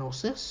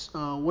diagnosis?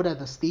 What are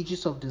the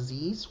stages of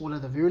disease? What are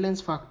the virulence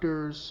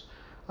factors?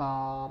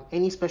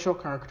 Any special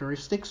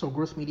characteristics or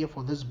growth media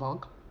for this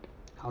bug?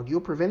 How do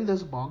you prevent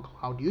this bug?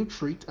 How do you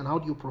treat? And how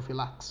do you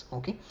prophylax?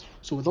 Okay,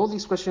 so with all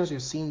these questions you're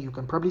seeing, you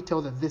can probably tell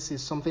that this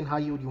is something high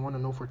yield you want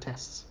to know for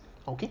tests.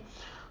 Okay,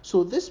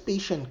 so this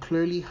patient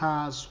clearly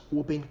has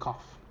whooping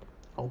cough.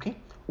 Okay,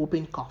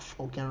 whooping cough.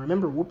 Okay, and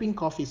remember, whooping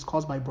cough is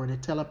caused by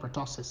Bordetella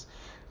pertussis.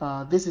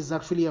 This is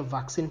actually a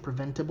vaccine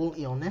preventable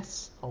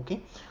illness.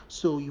 Okay,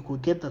 so you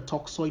could get the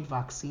toxoid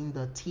vaccine,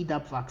 the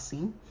Tdap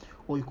vaccine,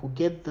 or you could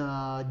get the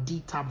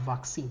DTaP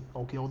vaccine.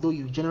 Okay, although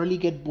you generally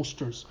get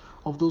boosters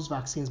of those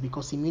vaccines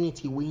because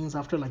immunity wanes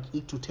after like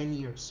 8 to 10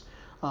 years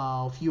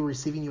of you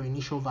receiving your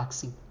initial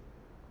vaccine.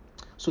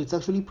 So it's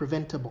actually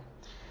preventable.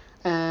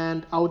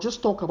 And I'll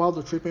just talk about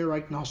the treatment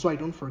right now so I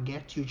don't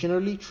forget. You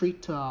generally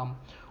treat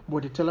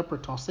Bordetella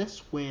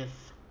pertussis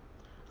with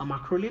a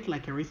macrolide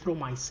like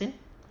erythromycin.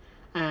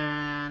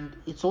 And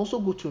it's also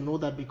good to know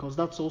that because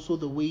that's also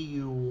the way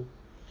you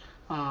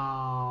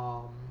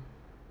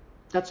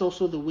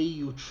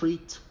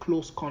treat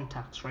close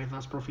contacts, right?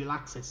 That's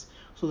prophylaxis,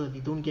 so that they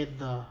don't get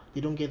the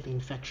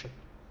infection.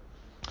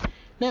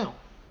 Now,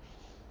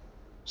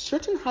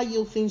 certain high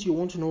yield things you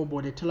want to know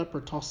about Bordetella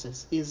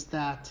pertussis is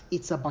that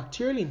it's a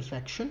bacterial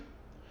infection,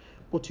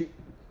 but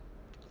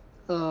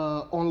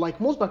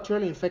unlike most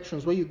bacterial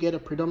infections where you get a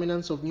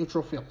predominance of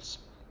neutrophils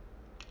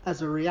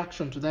as a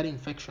reaction to that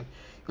infection,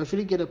 you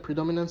actually get a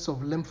predominance of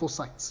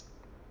lymphocytes.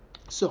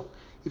 So,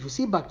 if you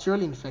see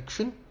bacterial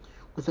infection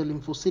with a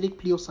lymphocytic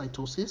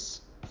pleocytosis,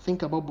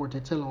 think about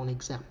Bordetella on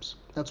exams.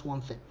 That's one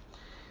thing.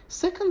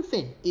 Second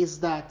thing is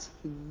that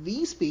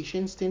these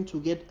patients tend to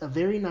get a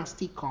very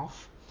nasty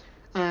cough,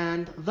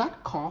 and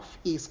that cough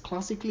is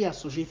classically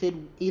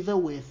associated either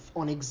with,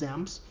 on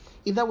exams,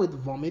 either with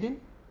vomiting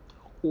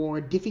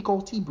or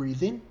difficulty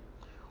breathing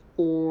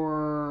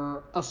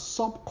or a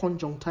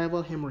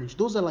subconjunctival hemorrhage.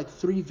 Those are like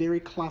three very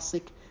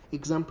classic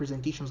exam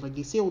presentations. Like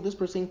they say, oh, this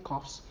person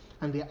coughs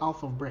and they're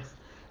out of breath.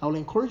 I will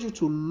encourage you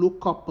to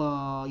look up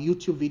a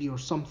YouTube video or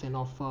something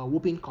of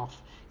whooping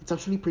cough. It's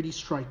actually pretty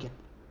striking.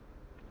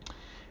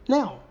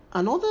 Now,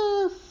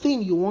 another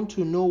thing you want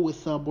to know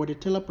with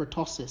Bordetella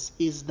pertussis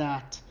is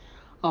that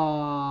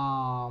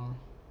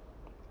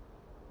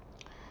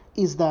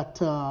is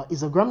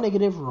a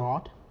gram-negative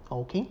rod,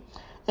 okay,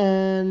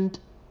 and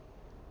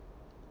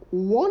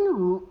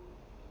one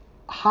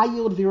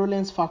high-yield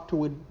virulence factor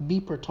with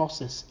B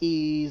pertussis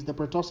is the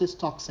pertussis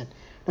toxin.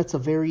 That's a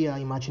very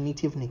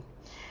imaginative name.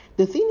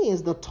 The thing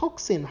is, the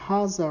toxin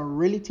has a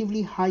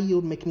relatively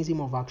high-yield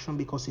mechanism of action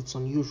because it's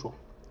unusual,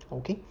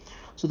 okay?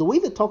 So the way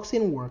the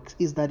toxin works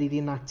is that it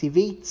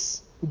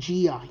inactivates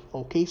GI,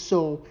 okay?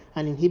 So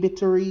an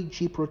inhibitory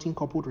G protein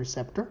coupled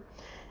receptor.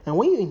 And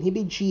when you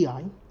inhibit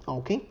GI,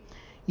 okay,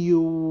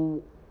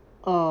 you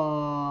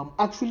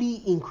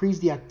actually increase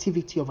the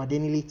activity of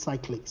adenylate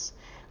cyclase.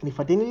 And if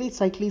adenylate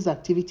cyclase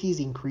activity is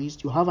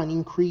increased, you have an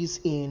increase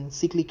in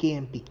cyclic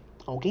AMP,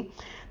 okay?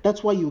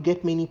 That's why you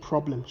get many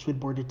problems with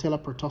Bordetella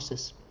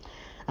pertussis.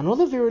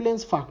 Another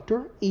virulence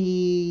factor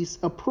is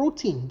a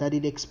protein that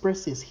it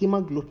expresses,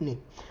 hemagglutinin.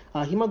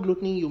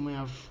 Hemagglutinin, you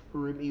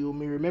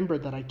may remember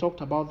that I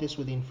talked about this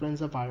with the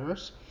influenza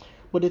virus.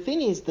 But the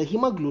thing is, the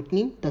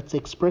hemagglutinin that's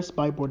expressed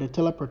by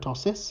Bordetella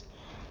pertussis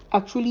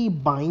actually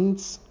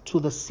binds to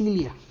the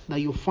cilia that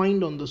you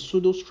find on the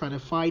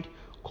pseudostratified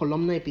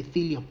columnar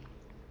epithelium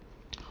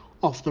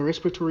of the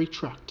respiratory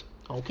tract,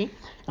 okay?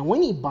 And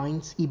when it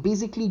binds, it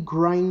basically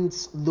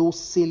grinds those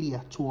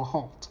cilia to a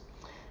halt.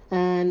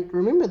 And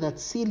remember that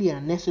cilia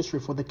are necessary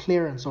for the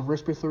clearance of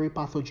respiratory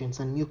pathogens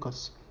and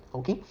mucus,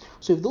 okay?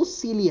 So if those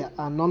cilia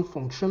are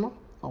non-functional,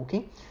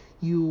 okay,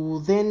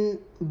 you then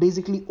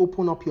basically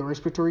open up your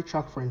respiratory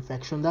tract for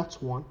infection. That's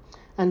one.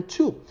 And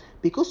two,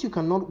 because you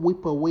cannot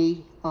whip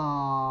away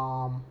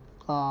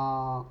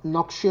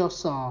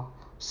noxious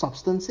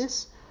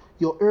substances,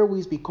 your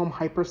airways become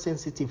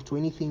hypersensitive to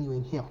anything you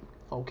inhale,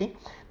 okay?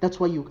 That's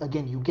why you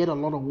get a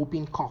lot of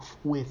whooping cough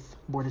with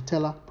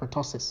Bordetella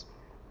pertussis.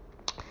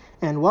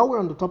 And while we're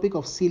on the topic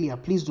of cilia,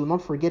 please do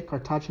not forget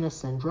cartilaginous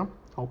syndrome,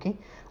 okay?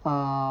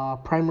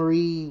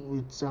 Primary,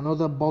 it's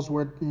another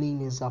buzzword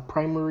name is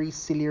primary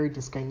ciliary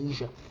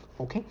dyskinesia,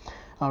 okay?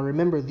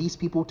 Remember, these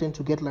people tend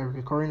to get like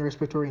recurring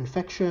respiratory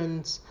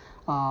infections.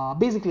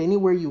 Basically,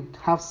 anywhere you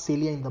have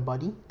cilia in the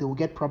body, they will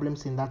get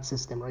problems in that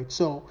system, right?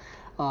 So,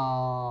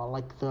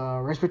 like the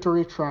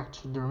respiratory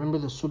tract, remember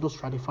the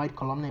pseudostratified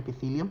columnar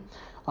epithelium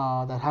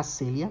that has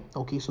cilia,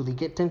 okay? So they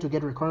tend to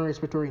get recurrent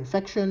respiratory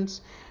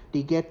infections.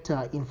 They get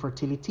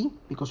infertility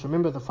because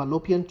remember the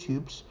fallopian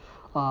tubes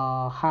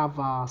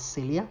have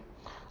cilia.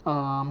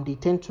 They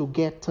tend to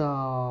get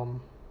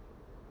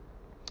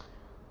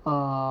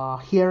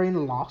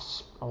hearing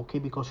loss, okay,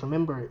 because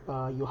remember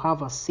you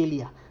have a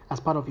cilia as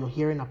part of your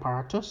hearing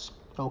apparatus,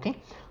 okay?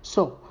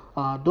 So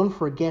don't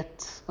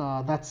forget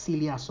that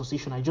cilia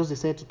association. I just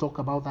decided to talk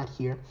about that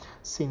here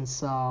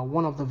since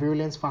one of the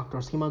virulence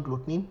factors,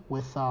 hemagglutinin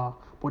with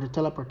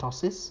Bordetella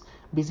pertussis,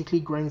 basically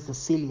grinds the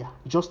cilia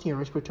just in your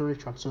respiratory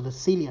tract. So the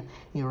cilia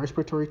in your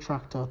respiratory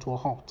tract to a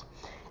halt.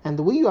 And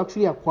the way you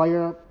actually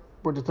acquire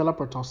Bordetella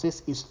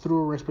pertussis is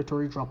through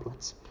respiratory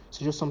droplets.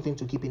 So just something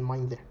to keep in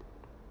mind there.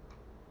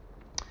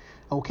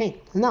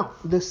 Okay, now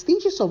the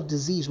stages of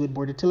disease with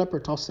Bordetella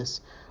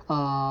pertussis.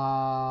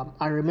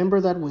 I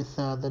remember that with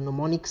the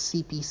mnemonic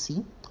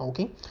CPC,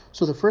 okay?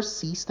 So the first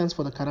C stands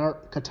for the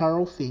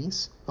catarrhal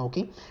phase,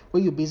 okay?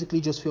 Where you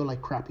basically just feel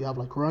like crap. You have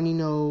like runny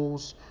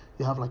nose,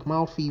 you have like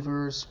mild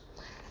fevers.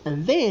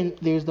 And then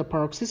there's the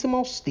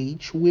paroxysmal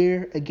stage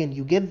where, again,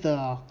 you get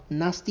the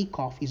nasty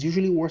cough. It's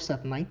usually worse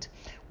at night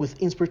with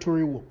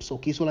inspiratory whoops,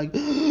 okay? So like,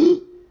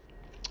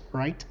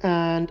 right?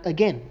 And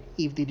again,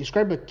 if they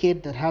describe a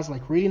kid that has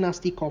like really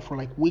nasty cough for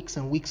like weeks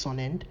and weeks on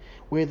end,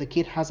 where the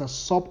kid has a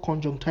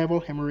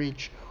subconjunctival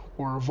hemorrhage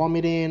or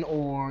vomiting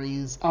or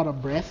is out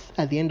of breath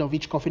at the end of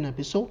each coughing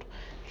episode,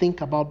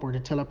 think about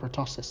Bordetella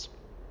pertussis.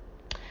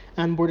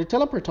 And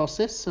Bordetella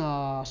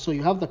pertussis, so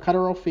you have the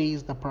catarrhal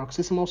phase, the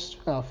paroxysmal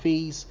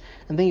phase,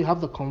 and then you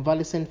have the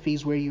convalescent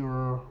phase where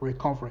you're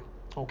recovering.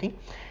 Okay,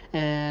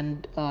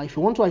 and if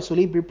you want to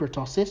isolate B.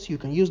 pertussis, you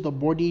can use the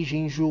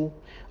Bordy-Ginjou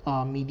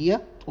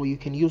media, or you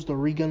can use the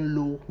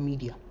Regan-Low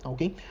media.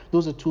 Okay,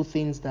 those are two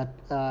things that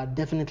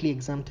definitely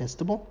exam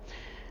testable.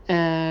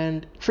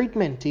 And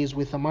treatment is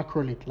with a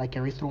macrolide like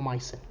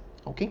erythromycin.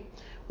 Okay,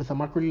 with a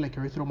macrolide like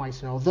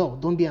erythromycin. Although,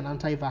 don't be an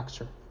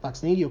anti-vaxxer.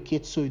 Vaccinate your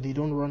kids so they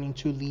don't run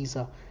into these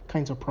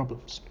kinds of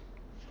problems.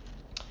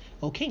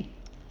 Okay,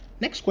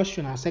 next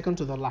question, our second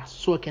to the last.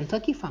 So a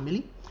Kentucky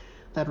family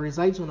that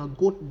resides on a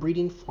goat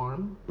breeding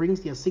farm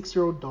brings their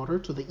 6-year-old daughter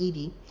to the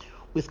ED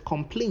with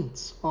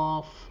complaints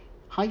of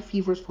high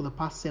fevers for the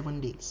past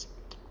 7 days.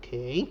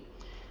 Okay,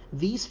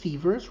 these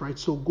fevers, right?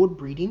 So goat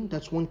breeding,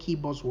 that's one key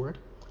buzzword.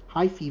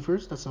 High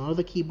fevers, that's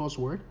another key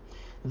buzzword.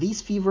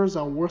 These fevers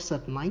are worse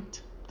at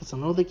night. That's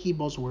another key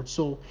buzzword.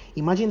 So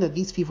imagine that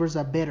these fevers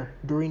are better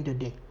during the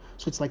day.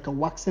 So it's like a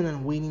waxing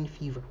and waning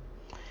fever.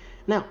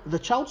 Now, the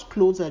child's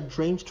clothes are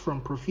drenched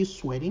from profuse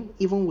sweating,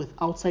 even with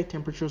outside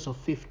temperatures of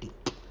 50.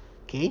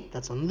 Okay,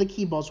 that's another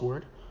key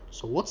buzzword.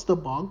 So what's the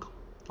bug?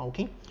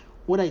 Okay,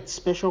 what are its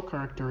special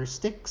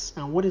characteristics,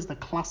 and what is the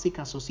classic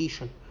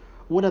association?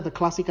 What are the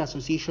classic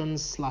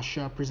associations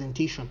 /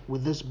 presentation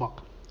with this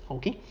bug?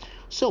 Okay,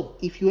 so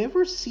if you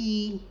ever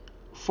see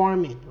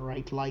farming,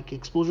 right, like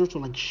exposure to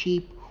like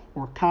sheep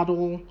or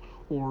cattle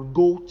or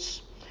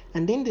goats,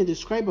 and then they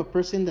describe a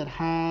person that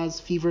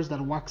has fevers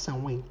that wax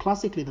and wane.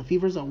 Classically, the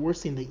fevers are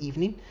worse in the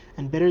evening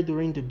and better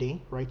during the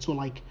day, right? So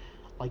like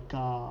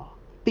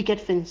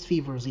picket fence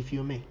fevers, if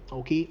you may,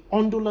 okay?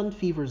 Undulant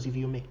fevers, if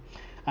you may.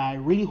 I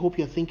really hope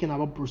you're thinking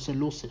about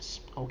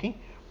brucellosis, okay?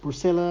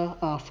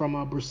 Brucella, from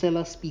a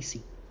Brucella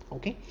species,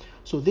 okay?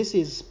 So this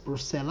is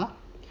Brucella.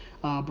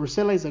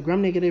 Brucella is a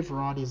gram-negative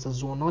rod, is a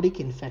zoonotic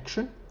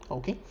infection,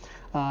 okay?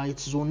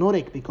 It's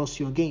zoonotic because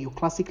you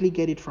classically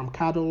get it from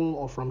cattle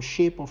or from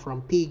sheep or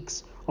from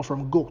pigs or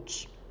from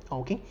goats,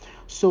 okay?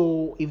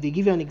 So if they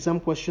give you an exam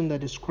question that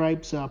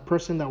describes a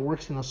person that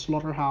works in a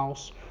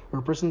slaughterhouse, or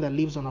a person that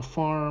lives on a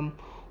farm,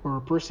 or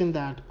a person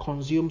that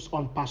consumes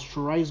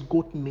unpasteurized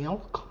goat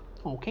milk,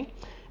 okay,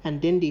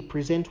 and then they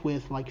present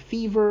with like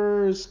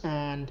fevers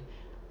and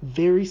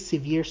very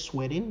severe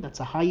sweating, that's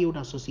a high yield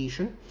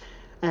association,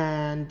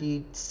 and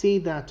they say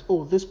that,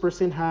 oh, this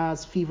person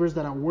has fevers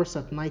that are worse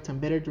at night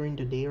and better during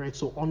the day, right?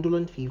 So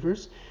undulant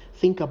fevers,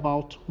 think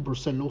about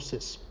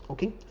brucellosis,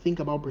 okay? Think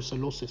about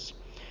brucellosis.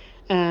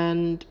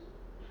 And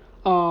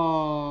the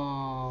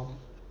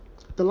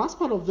last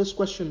part of this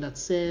question that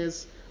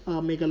says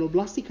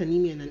megaloblastic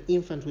anemia in an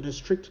infant with a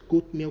strict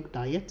goat milk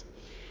diet.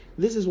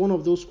 This is one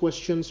of those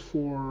questions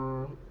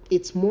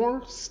it's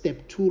more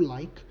step 2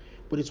 like,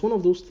 but it's one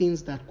of those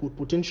things that could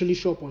potentially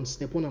show up on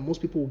step 1 and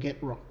most people will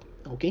get wrong.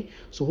 Okay,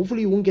 so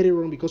hopefully you won't get it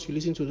wrong because you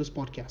listen to this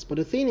podcast. But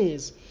the thing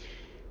is,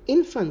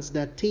 infants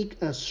that take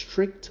a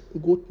strict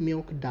goat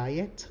milk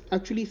diet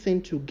actually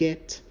tend to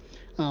get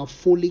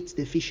folate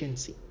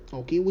deficiency,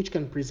 okay, which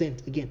can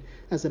present again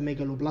as a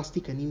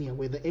megaloblastic anemia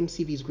where the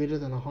MCV is greater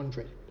than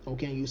 100,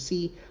 okay, and you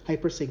see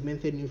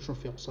hypersegmented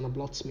neutrophils on a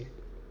blood smear.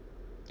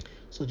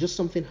 So just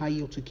something high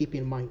yield to keep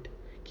in mind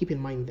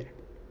there.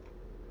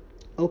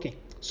 Okay,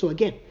 so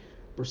again,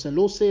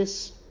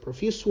 brucellosis,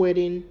 profuse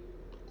sweating,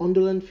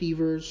 undulant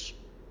fevers,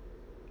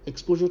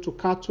 exposure to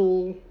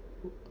cattle,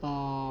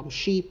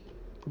 sheep,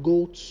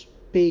 goats,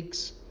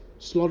 pigs,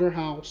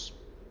 slaughterhouse,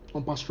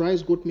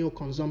 unpasteurized goat milk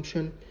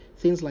consumption,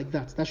 things like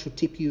that. That should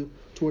tip you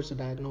towards the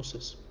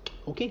diagnosis.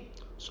 Okay,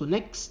 so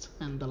next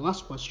and the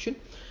last question.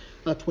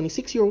 A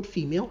 26-year-old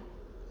female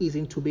is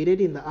intubated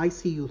in the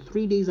ICU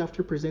 3 days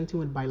after presenting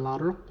with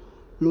bilateral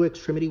lower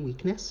extremity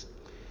weakness.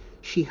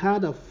 She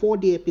had a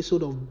 4-day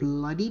episode of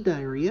bloody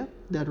diarrhea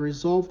that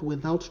resolved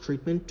without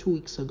treatment 2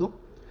 weeks ago.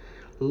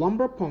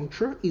 Lumbar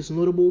puncture is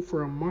notable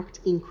for a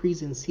marked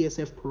increase in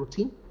CSF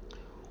protein.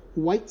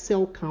 White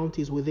cell count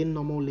is within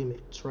normal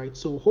limits, right?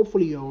 So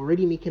hopefully you're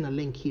already making a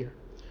link here.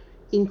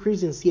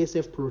 Increase in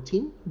CSF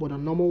protein, but a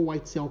normal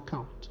white cell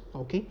count,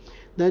 okay?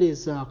 That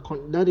is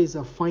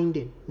a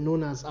finding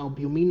known as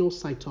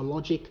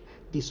albuminocytologic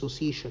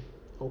dissociation,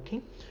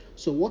 okay?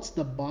 So what's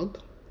the bug?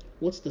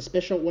 What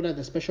are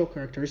the special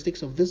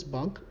characteristics of this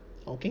bug?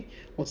 Okay,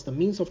 what's the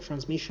means of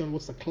transmission?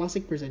 What's the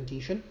classic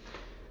presentation?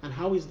 And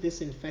how is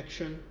this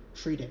infection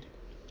treated?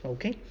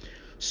 Okay,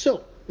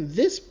 so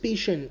this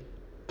patient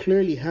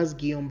clearly has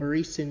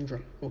Guillain-Barré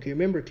syndrome. Okay,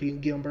 remember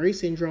Guillain-Barré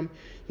syndrome,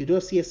 you do a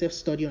CSF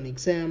study on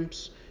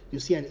exams, you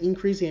see an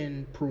increase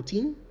in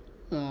protein,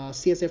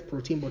 CSF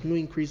protein, but no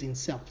increase in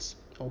cells.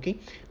 Okay,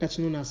 that's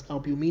known as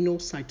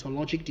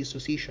albuminocytologic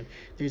dissociation.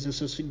 There's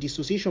a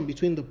dissociation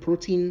between the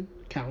protein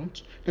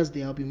count, that's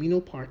the albumino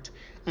part,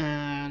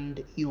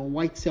 and your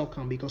white cell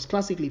count, because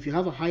classically if you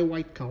have a high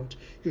white count,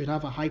 you should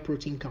have a high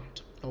protein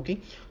count.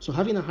 Okay, so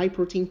having a high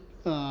protein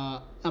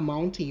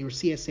amount in your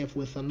CSF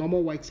with a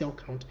normal white cell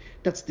count,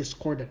 that's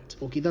discordant.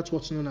 Okay, that's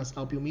what's known as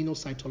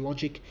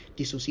albuminocytologic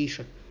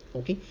dissociation.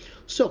 Okay,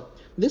 so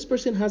this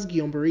person has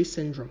Guillain-Barré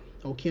syndrome.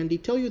 Okay, and they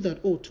tell you that,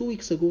 oh, 2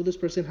 weeks ago this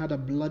person had a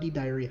bloody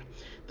diarrhea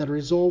that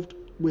resolved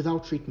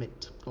without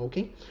treatment.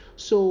 Okay,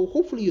 so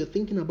hopefully you're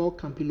thinking about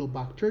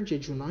Campylobacter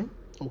jejuni.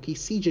 Okay,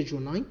 C.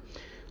 jejuni.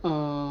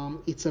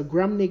 It's a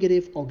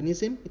gram-negative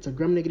organism. It's a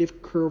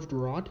gram-negative curved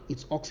rod.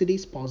 It's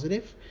oxidase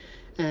positive,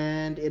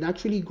 and it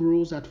actually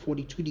grows at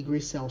 42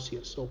 degrees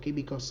Celsius. Okay,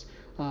 because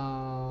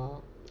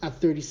at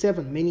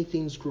 37 many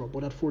things grow,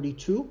 but at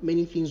 42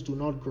 many things do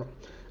not grow.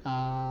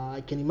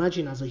 I can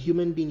imagine as a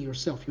human being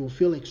yourself, you will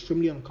feel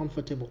extremely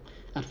uncomfortable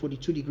at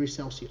 42 degrees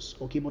Celsius.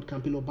 Okay, but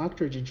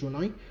Campylobacter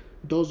jejuni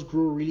does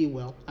grow really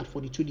well at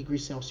 42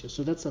 degrees Celsius.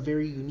 So that's a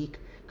very unique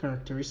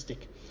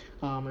characteristic.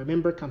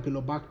 Remember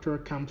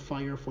Campylobacter,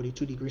 campfire,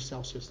 42 degrees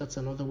Celsius. That's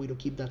another way to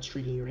keep that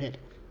straight in your head.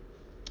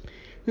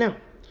 Now,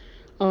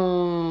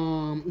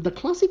 the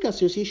classic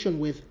association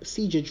with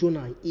C.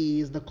 jejuni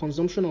is the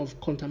consumption of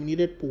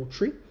contaminated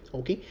poultry.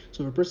 Okay,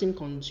 so a person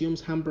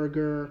consumes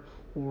hamburger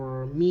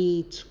or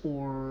meat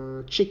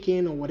or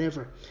chicken or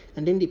whatever,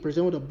 and then they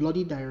present with a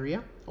bloody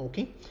diarrhea.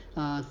 Okay,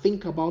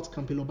 think about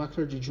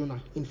Campylobacter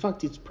jejuni. In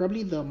fact, it's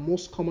probably the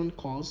most common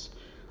cause.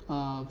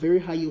 Very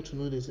high yield to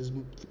know this is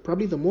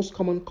probably the most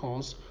common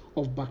cause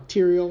of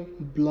bacterial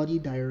bloody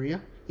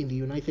diarrhea in the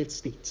United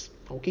States.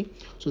 Okay,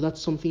 so that's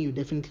something you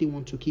definitely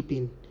want to keep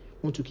in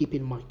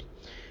mind.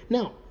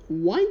 Now,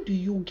 why do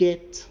you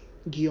get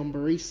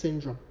Guillain-Barré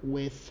syndrome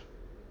with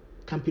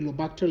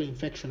Campylobacter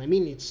infection? I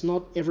mean, it's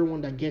not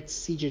everyone that gets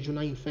C.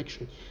 jejuni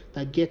infection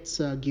that gets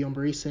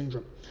Guillain-Barré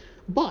syndrome,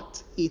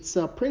 but it's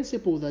a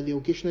principle that they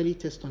occasionally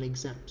test on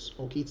exams.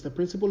 Okay, it's the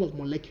principle of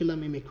molecular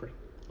mimicry.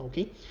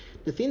 Okay,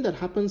 the thing that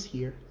happens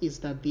here is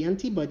that the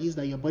antibodies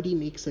that your body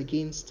makes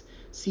against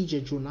C.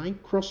 jejuni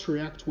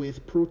cross-react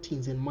with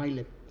proteins in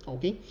myelin.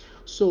 Okay,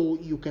 so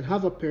you can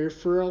have a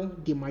peripheral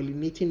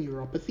demyelinating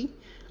neuropathy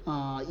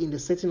in the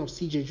setting of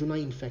C.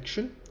 jejuni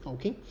infection.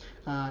 Okay,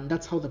 and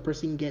that's how the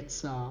person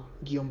gets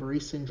Guillain-Barré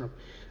syndrome.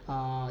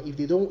 If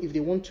they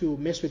want to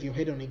mess with your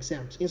head on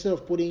exams, instead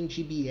of putting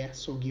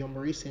GBS or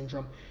Guillain-Barré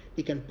syndrome,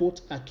 they can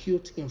put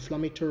acute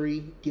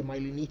inflammatory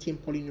demyelinating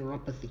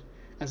polyneuropathy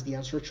as the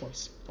answer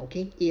choice.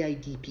 Okay,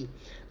 AIDP.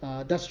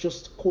 That's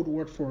just code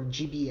word for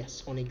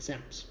GBS on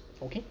exams.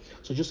 Okay,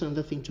 so just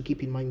another thing to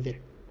keep in mind there.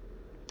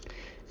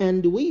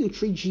 And the way you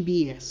treat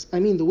GBS,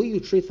 the way you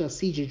treat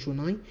C.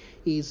 jejuni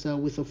is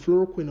with a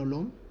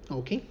fluoroquinolone,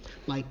 okay,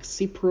 like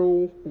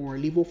Cipro or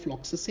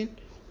levofloxacin,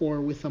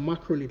 or with a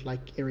macrolide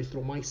like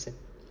erythromycin,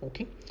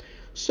 okay.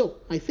 So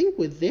I think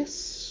with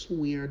this,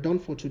 we are done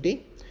for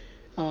today.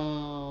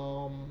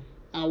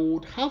 I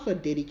would have a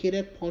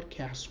dedicated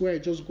podcast where I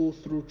just go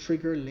through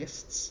trigger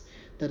lists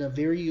that are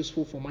very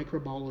useful for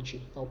microbiology.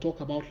 I'll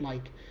talk about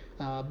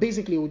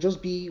basically it will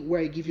just be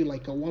where I give you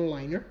like a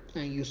one-liner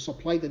and you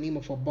supply the name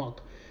of a bug.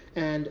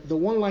 And the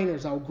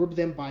one-liners, I'll group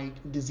them by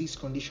disease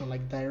condition,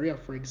 like diarrhea,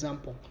 for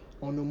example,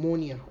 or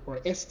pneumonia,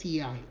 or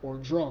STI, or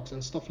drugs,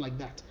 and stuff like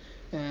that.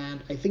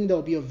 And I think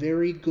that'll be a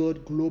very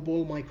good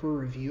global micro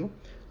review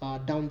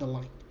down the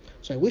line.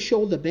 So I wish you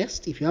all the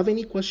best. If you have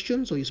any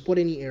questions or you spot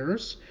any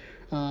errors,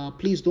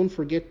 please don't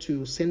forget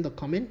to send a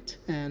comment.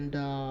 And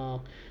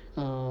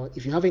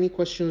if you have any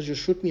questions,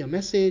 just shoot me a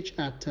message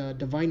at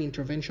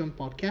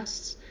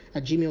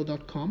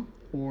divineinterventionpodcasts@gmail.com,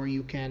 or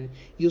you can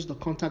use the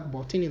contact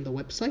button in the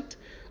website.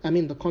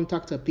 The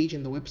contact page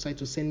in the website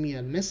to send me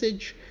a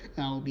message.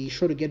 I'll be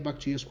sure to get back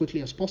to you as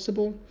quickly as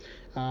possible.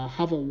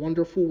 Have a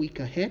wonderful week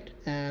ahead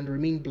and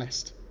remain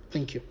blessed.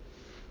 Thank you.